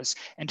Stars.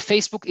 And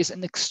Facebook is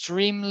an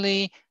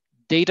extremely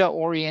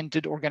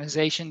data-oriented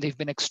organization. They've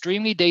been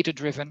extremely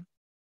data-driven.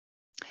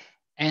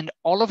 And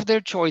all of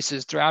their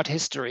choices throughout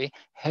history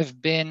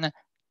have been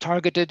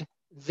targeted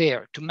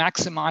there to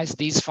maximize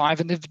these 5.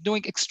 And they've been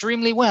doing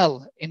extremely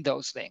well in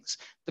those things.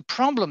 The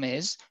problem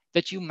is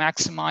that you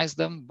maximize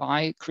them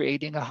by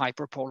creating a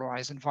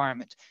hyperpolarized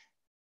environment.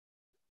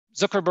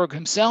 Zuckerberg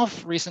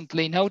himself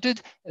recently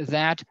noted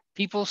that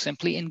people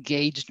simply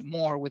engaged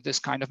more with this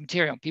kind of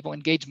material. People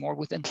engage more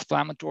with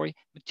inflammatory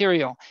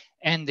material,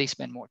 and they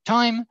spend more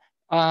time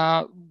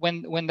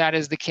when that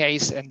is the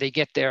case, and they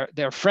get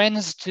their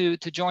friends to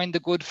join the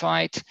good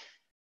fight.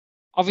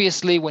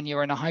 Obviously, when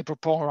you're in a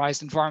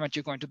hyperpolarized environment,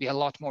 you're going to be a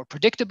lot more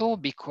predictable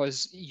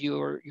because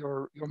your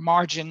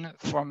margin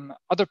from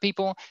other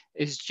people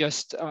is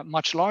just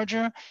much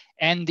larger,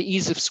 and the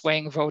ease of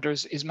swaying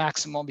voters is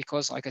maximal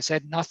because, like I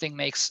said, nothing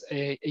makes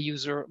a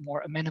user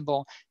more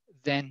amenable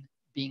than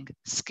being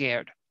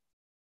scared.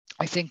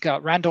 I think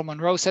Randall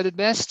Munroe said it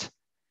best.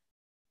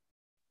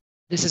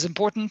 This is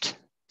important.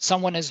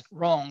 Someone is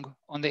wrong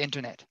on the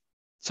internet.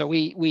 So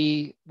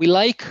we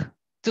like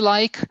to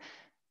like,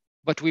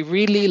 but we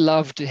really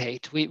love to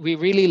hate. We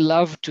really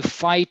love to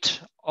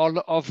fight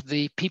all of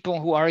the people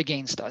who are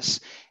against us.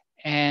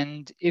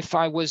 And if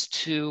I was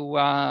to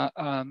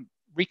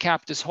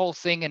recap this whole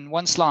thing in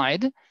one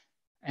slide,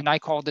 and I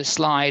call this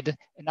slide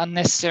an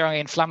unnecessary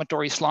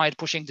inflammatory slide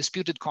pushing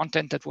disputed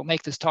content that will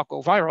make this talk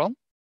go viral,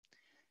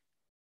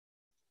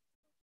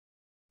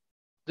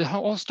 the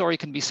whole story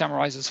can be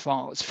summarized as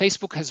follows.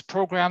 Facebook has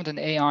programmed an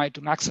AI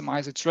to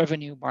maximize its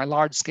revenue by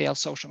large-scale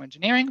social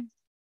engineering.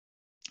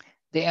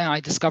 The AI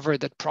discovered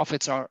that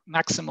profits are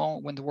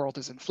maximal when the world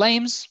is in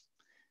flames,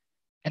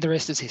 and the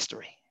rest is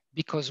history.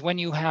 Because when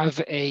you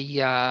have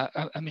a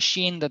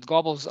machine that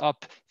gobbles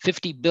up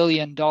 $50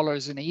 billion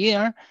in a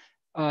year,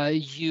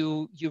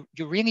 you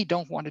really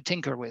don't want to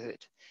tinker with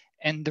it.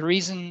 And the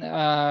reason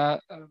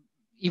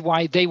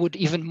why they would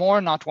even more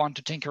not want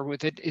to tinker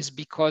with it is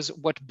because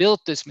what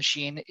built this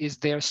machine is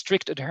their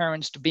strict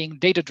adherence to being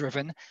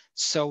data-driven.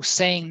 So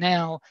saying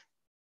now,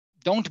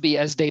 don't be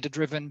as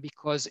data-driven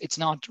because it's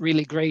not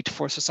really great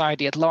for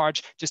society at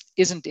large, just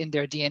isn't in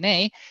their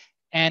DNA.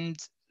 And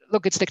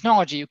look, it's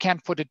technology. You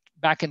can't put it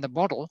back in the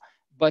bottle.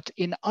 But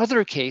in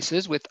other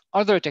cases, with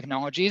other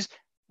technologies,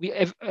 we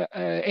have,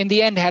 in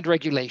the end had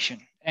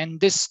regulation. And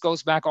this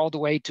goes back all the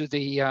way to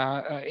the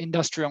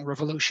Industrial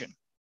Revolution.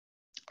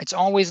 It's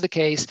always the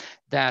case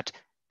that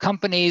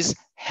companies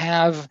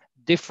have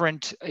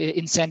different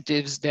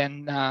incentives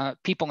than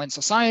people in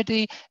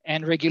society,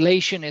 and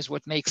regulation is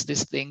what makes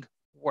this thing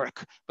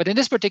work. But in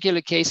this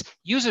particular case,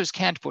 users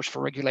can't push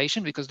for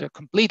regulation because they're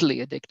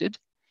completely addicted.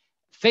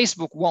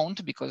 Facebook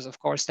won't because, of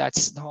course,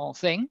 that's the whole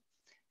thing.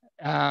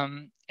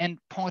 And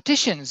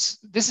politicians,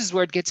 this is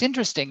where it gets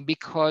interesting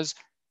because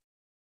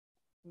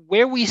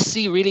where we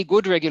see really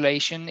good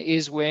regulation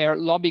is where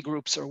lobby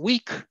groups are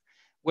weak.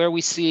 Where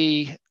we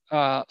see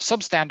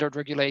substandard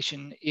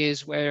regulation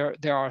is where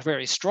there are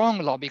very strong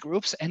lobby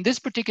groups. In this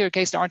particular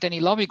case, there aren't any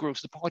lobby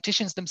groups. The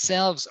politicians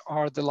themselves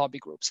are the lobby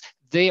groups.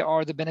 They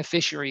are the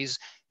beneficiaries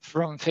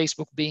from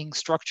Facebook being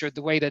structured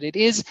the way that it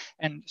is.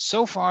 And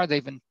so far,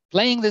 they've been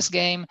playing this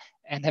game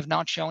and have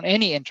not shown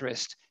any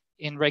interest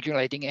in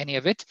regulating any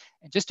of it.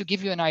 And just to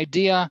give you an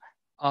idea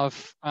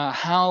of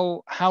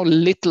how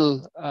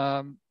little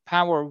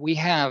power we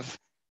have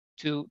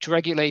to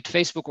regulate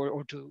Facebook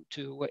or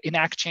to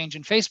enact change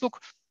in Facebook.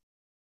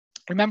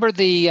 Remember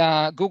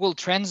the Google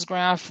Trends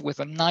graph with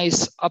a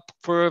nice up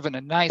curve and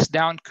a nice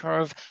down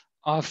curve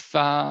of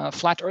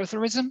flat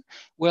eartherism?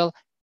 Well,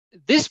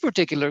 this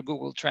particular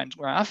Google Trend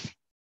graph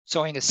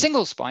showing a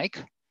single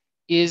spike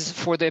is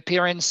for the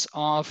appearance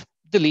of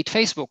delete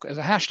Facebook as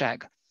a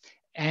hashtag.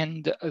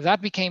 And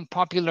that became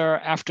popular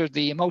after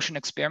the emotion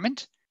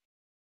experiment.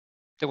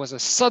 There was a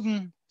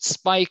sudden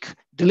spike,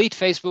 delete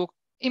Facebook,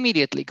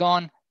 immediately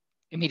gone,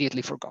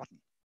 immediately forgotten.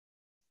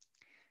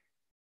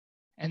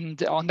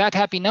 And on that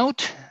happy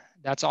note,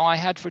 that's all I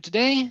had for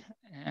today.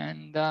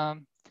 And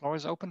floor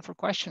is open for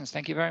questions.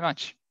 Thank you very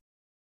much.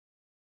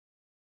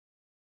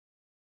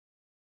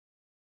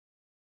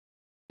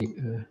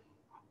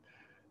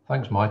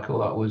 Thanks, Michael.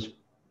 That was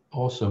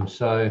awesome.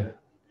 So,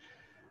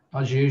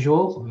 as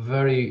usual,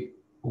 very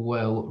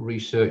well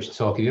researched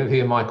talk. If you ever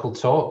hear Michael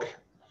talk,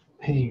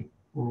 he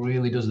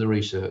really does the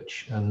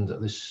research, and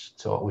this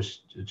talk was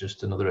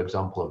just another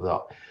example of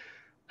that.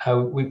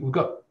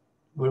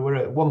 We're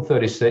at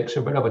 1:36,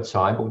 so we're a bit over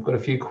time, but we've got a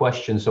few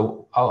questions.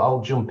 So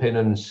I'll jump in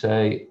and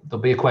say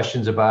there'll be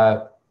questions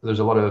about. There's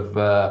a lot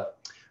of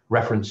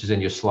references in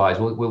your slides.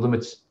 Will them?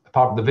 It's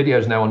part of the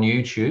videos now on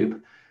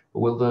YouTube.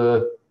 Will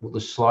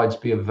the slides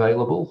be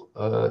available?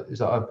 Is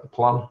that a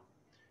plan?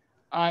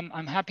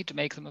 I'm happy to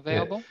make them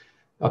available. Yeah.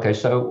 Okay,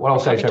 so what I'll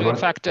say to everyone, in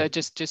fact,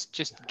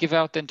 just give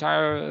out the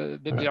entire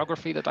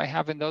bibliography that I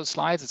have in those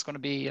slides. It's going to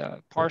be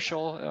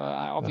partial.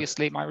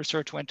 Obviously, my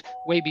research went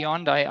way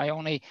beyond. I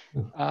only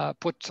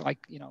put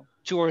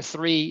 2 or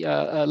 3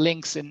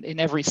 links in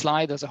every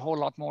slide. There's a whole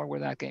lot more where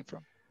that came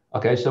from.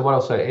 Okay, so what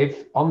I'll say,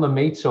 if on the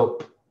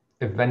Meetup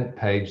event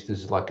page,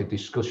 there's like a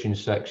discussion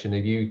section.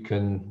 If you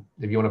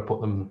want to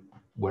put them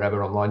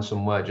wherever online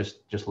somewhere,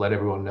 just let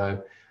everyone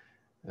know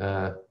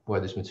where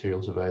this material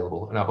is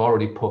available. And I've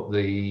already put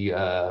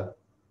the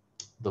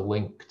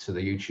link to the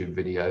YouTube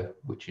video,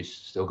 which is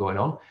still going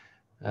on,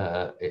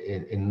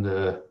 in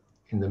the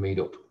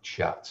Meetup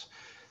chat.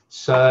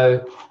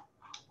 So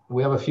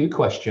we have a few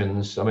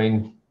questions. I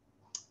mean,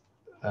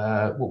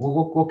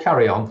 we'll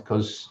carry on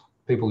because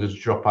people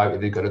just drop out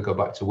if they've got to go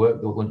back to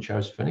work. The lunch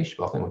hour's finished,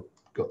 but I think we've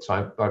got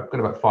time. I've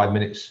got about 5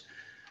 minutes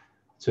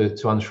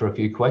to answer a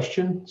few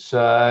questions.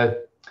 Can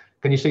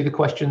you see the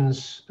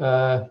questions,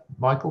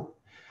 Michael?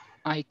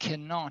 I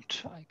cannot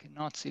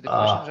see the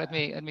questions. Let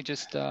me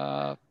just.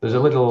 There's a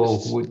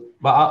little,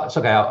 but it's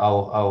okay.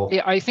 I'll.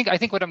 Yeah, I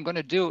think what I'm going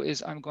to do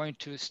is I'm going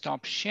to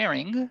stop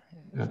sharing.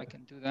 If I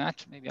can do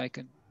that, maybe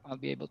I'll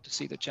be able to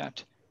see the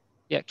chat.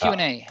 Yeah,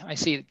 Q&A. I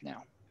see it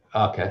now.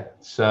 Okay,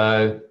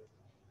 so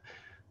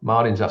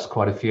Martin's asked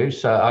quite a few.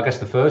 So I guess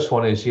the first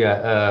one is,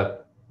 I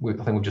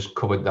think we've just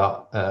covered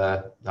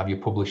that. Have you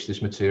published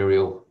this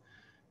material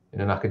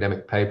in an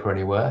academic paper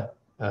anywhere?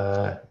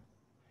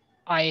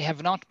 I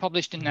have not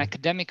published an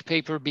academic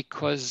paper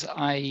because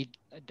I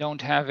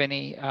don't have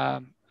any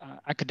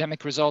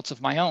academic results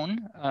of my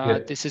own.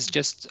 This is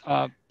just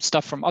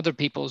stuff from other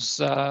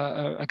people's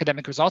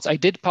academic results. I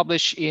did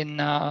publish in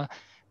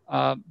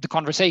The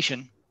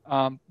Conversation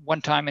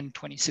one time in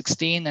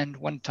 2016 and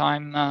one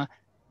time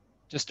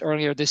just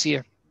earlier this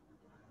year.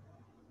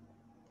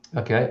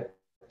 Okay,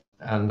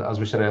 and as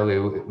we said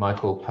earlier,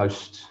 Michael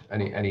posts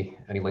any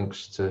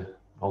links to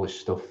all this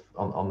stuff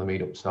on the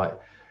Meetup site.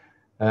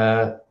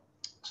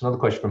 It's another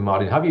question from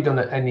Martin. Have you done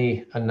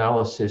any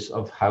analysis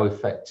of how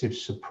effective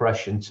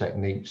suppression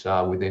techniques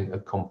are within a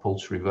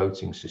compulsory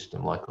voting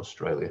system like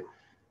Australia?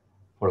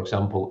 For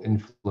example,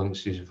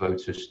 influences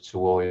voters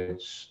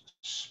towards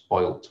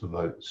spoilt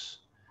votes.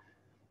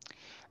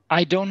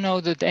 I don't know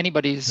that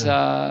anybody's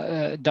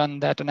done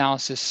that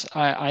analysis.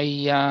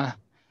 I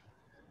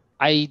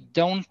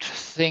don't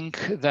think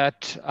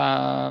that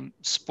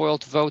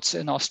spoilt votes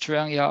in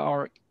Australia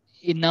are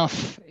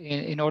enough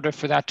in order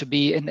for that to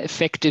be an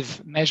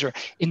effective measure.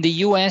 In the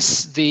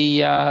US,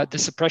 the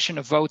suppression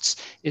of votes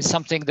is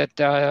something that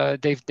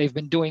they've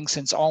been doing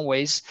since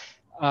always.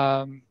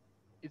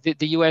 The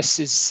US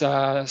is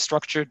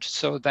structured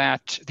so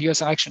that the US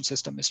election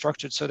system is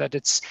structured so that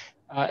its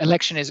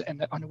election is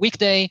on a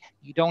weekday.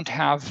 You don't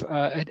have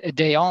a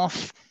day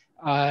off.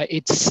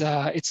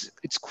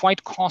 It's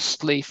quite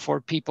costly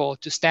for people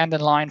to stand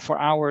in line for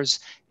hours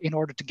in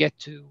order to get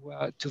to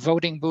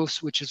voting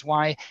booths, which is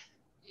why,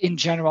 in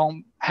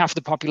general, half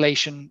the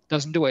population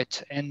doesn't do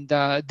it. And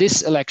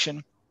this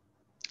election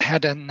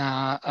had an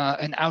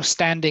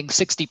outstanding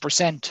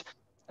 60%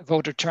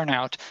 voter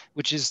turnout,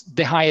 which is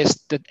the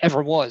highest that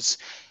ever was.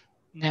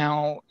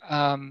 Now,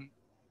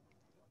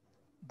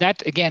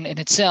 that again in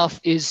itself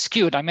is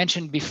skewed. I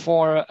mentioned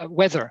before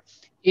weather.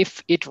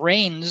 If it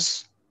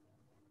rains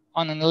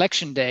on an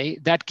election day,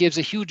 that gives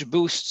a huge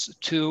boost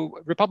to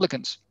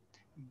Republicans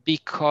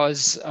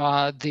because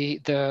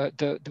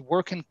the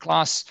working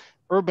class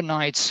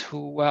urbanites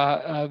who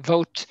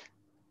vote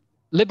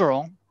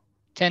liberal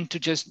tend to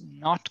just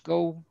not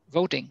go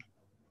voting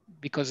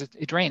because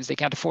it rains. They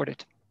can't afford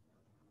it.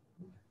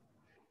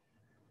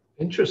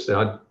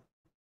 Interesting.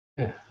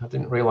 I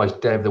didn't realize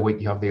day of the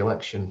week you have the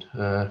election.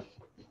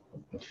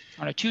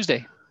 On a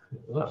Tuesday.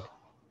 Well,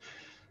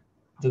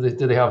 do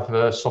they have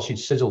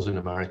sausage sizzles in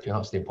America?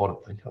 That's the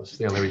important thing. That's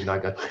the only reason I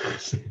go.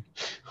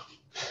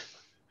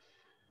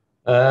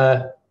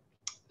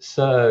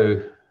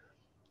 So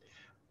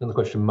another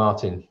question from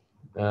Martin.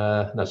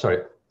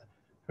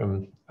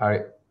 From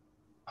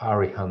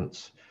Ari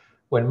Hunt.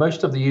 When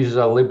most of the users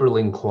are liberal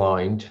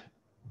inclined,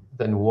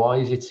 then why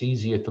is it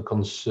easier for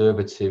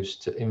conservatives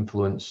to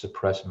influence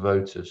suppressed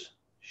voters?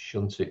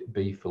 Shouldn't it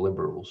be for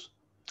liberals?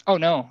 Oh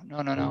no.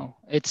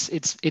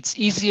 It's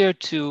easier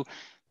to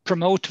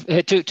promote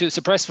to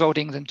suppress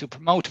voting than to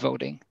promote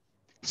voting.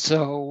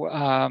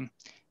 So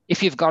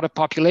if you've got a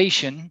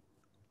population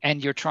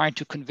and you're trying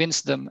to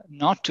convince them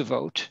not to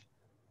vote,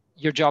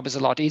 your job is a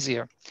lot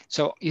easier.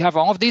 So you have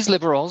all of these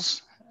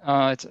liberals.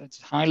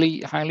 It's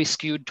highly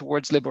skewed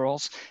towards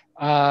liberals,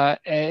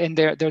 and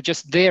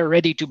they're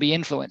ready to be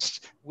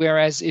influenced.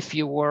 Whereas if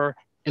you were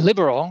a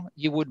liberal,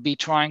 you would be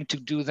trying to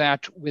do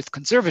that with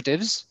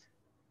conservatives,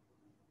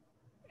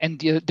 and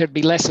there'd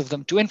be less of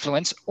them to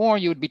influence, or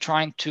you would be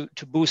trying to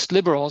boost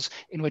liberals,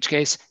 in which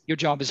case your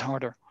job is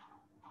harder.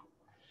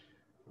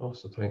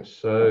 Awesome, thanks.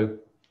 So,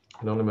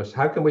 Anonymous,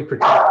 how can we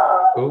protect?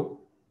 Oh,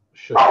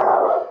 shit.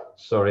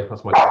 Sorry,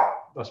 that's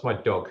my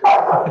dog.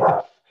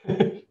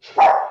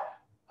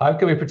 How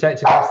can we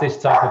protect against this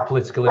type of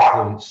political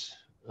influence?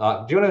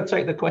 Do you want to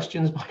take the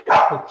questions,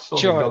 Michael?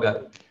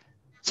 Sure.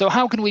 So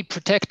how can we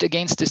protect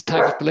against this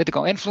type of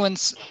political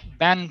influence?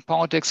 Ban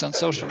politics on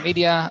social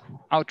media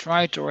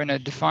outright or in a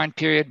defined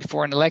period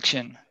before an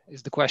election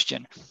is the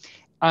question.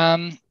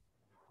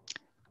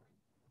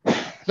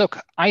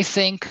 Look, I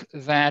think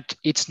that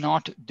it's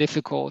not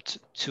difficult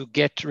to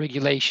get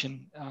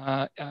regulation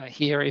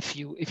here if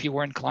you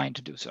were inclined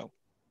to do so.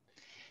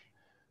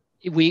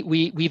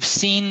 We've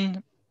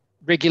seen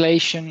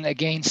regulation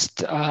against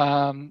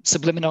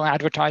subliminal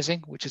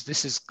advertising,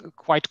 this is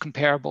quite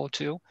comparable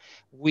to.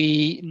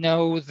 We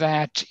know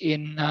that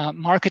in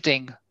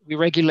marketing, we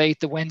regulate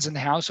the whens and the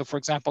hows. So for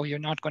example, you're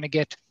not going to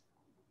get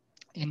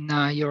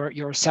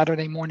your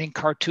Saturday morning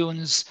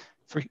cartoons,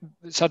 for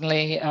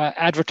suddenly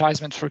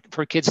advertisements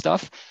for kid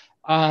stuff.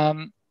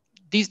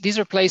 These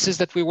are places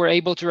that we were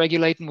able to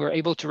regulate, and we're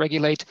able to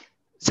regulate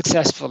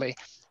successfully.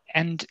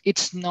 And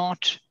it's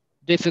not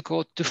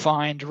difficult to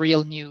find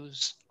real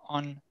news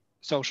on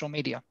social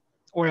media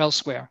or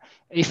elsewhere.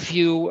 If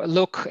you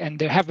look, and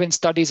there have been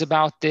studies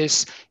about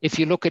this, if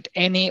you look at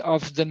any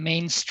of the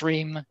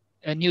mainstream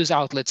news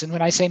outlets, and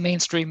when I say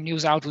mainstream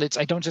news outlets,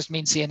 I don't just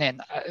mean CNN.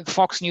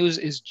 Fox News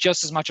is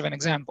just as much of an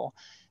example.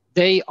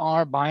 They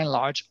are by and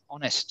large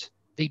honest.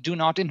 They do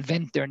not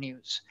invent their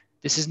news.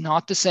 This is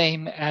not the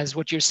same as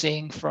what you're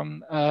seeing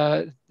from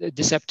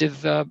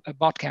deceptive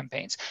bot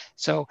campaigns.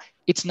 So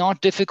it's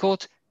not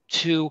difficult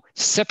to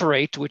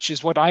separate, which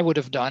is what I would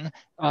have done,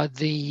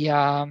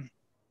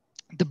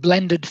 the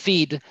blended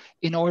feed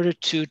in order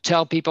to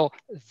tell people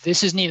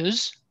this is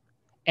news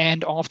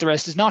and all of the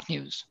rest is not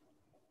news.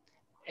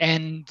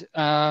 And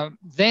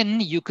then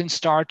you can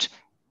start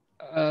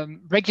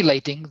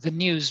regulating the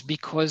news,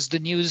 because the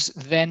news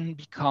then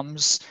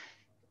becomes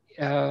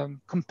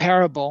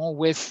comparable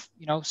with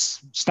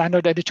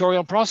standard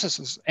editorial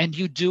processes, and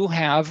you do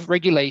have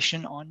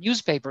regulation on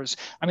newspapers.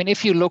 I mean,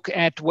 if you look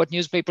at what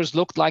newspapers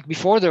looked like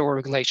before there were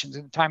regulations,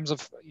 in times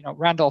of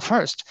Randolph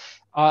Hearst,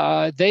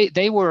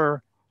 they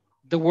were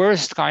the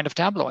worst kind of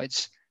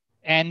tabloids,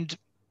 and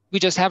we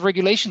just have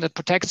regulation that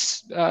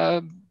protects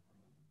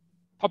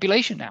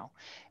population now.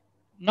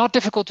 Not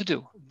difficult to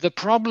do. The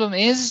problem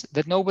is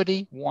that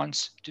nobody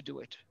wants to do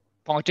it.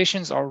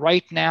 Politicians are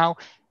right now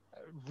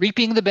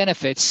reaping the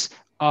benefits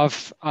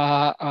of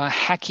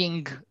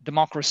hacking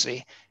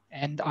democracy.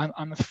 And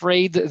I'm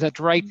afraid that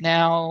right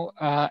now,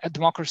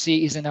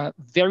 democracy is in a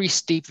very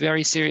steep,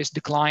 very serious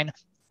decline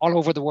all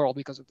over the world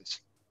because of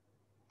this.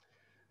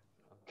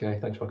 Okay,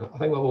 thanks, Michael. I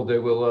think what we'll do,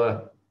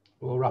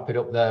 we'll wrap it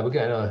up there. We're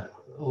getting a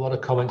lot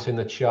of comments in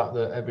the chat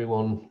that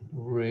everyone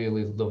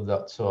really loved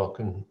that talk,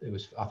 and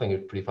I think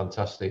it was pretty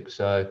fantastic.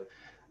 So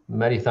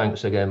many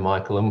thanks again,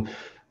 Michael. And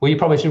will you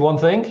promise me one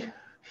thing?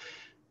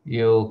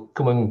 You'll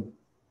come and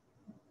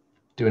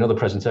do another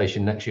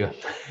presentation next year,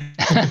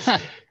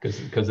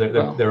 because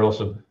they're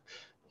awesome.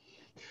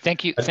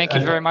 Thank you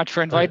very much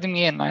for inviting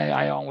me, and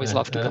I always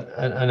love to come.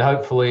 And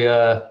hopefully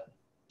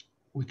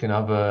we can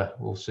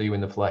we'll see you in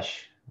the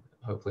flesh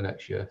hopefully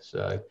next year.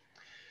 So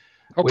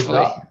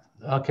hopefully.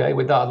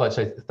 With that, I'd like to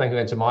say thank you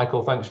again to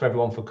Michael. Thanks for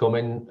everyone for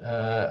coming.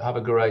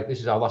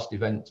 This is our last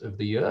event of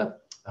the year.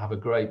 Have a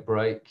great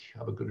break,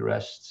 have a good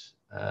rest,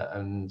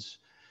 and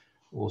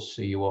we'll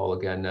see you all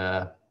again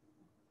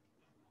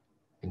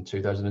in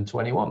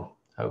 2021,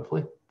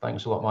 hopefully.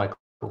 Thanks a lot, Michael.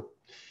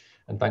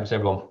 And thanks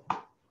everyone.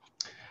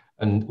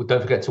 And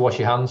don't forget to wash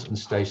your hands and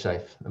stay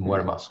safe and wear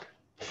a mask.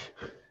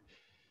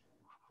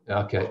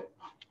 Okay,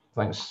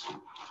 thanks.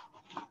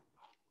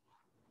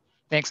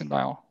 Thanks, and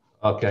bye all.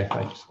 Okay,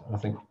 thanks. I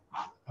think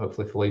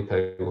hopefully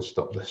Felipe will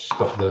stop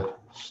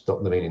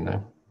the meeting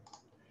now.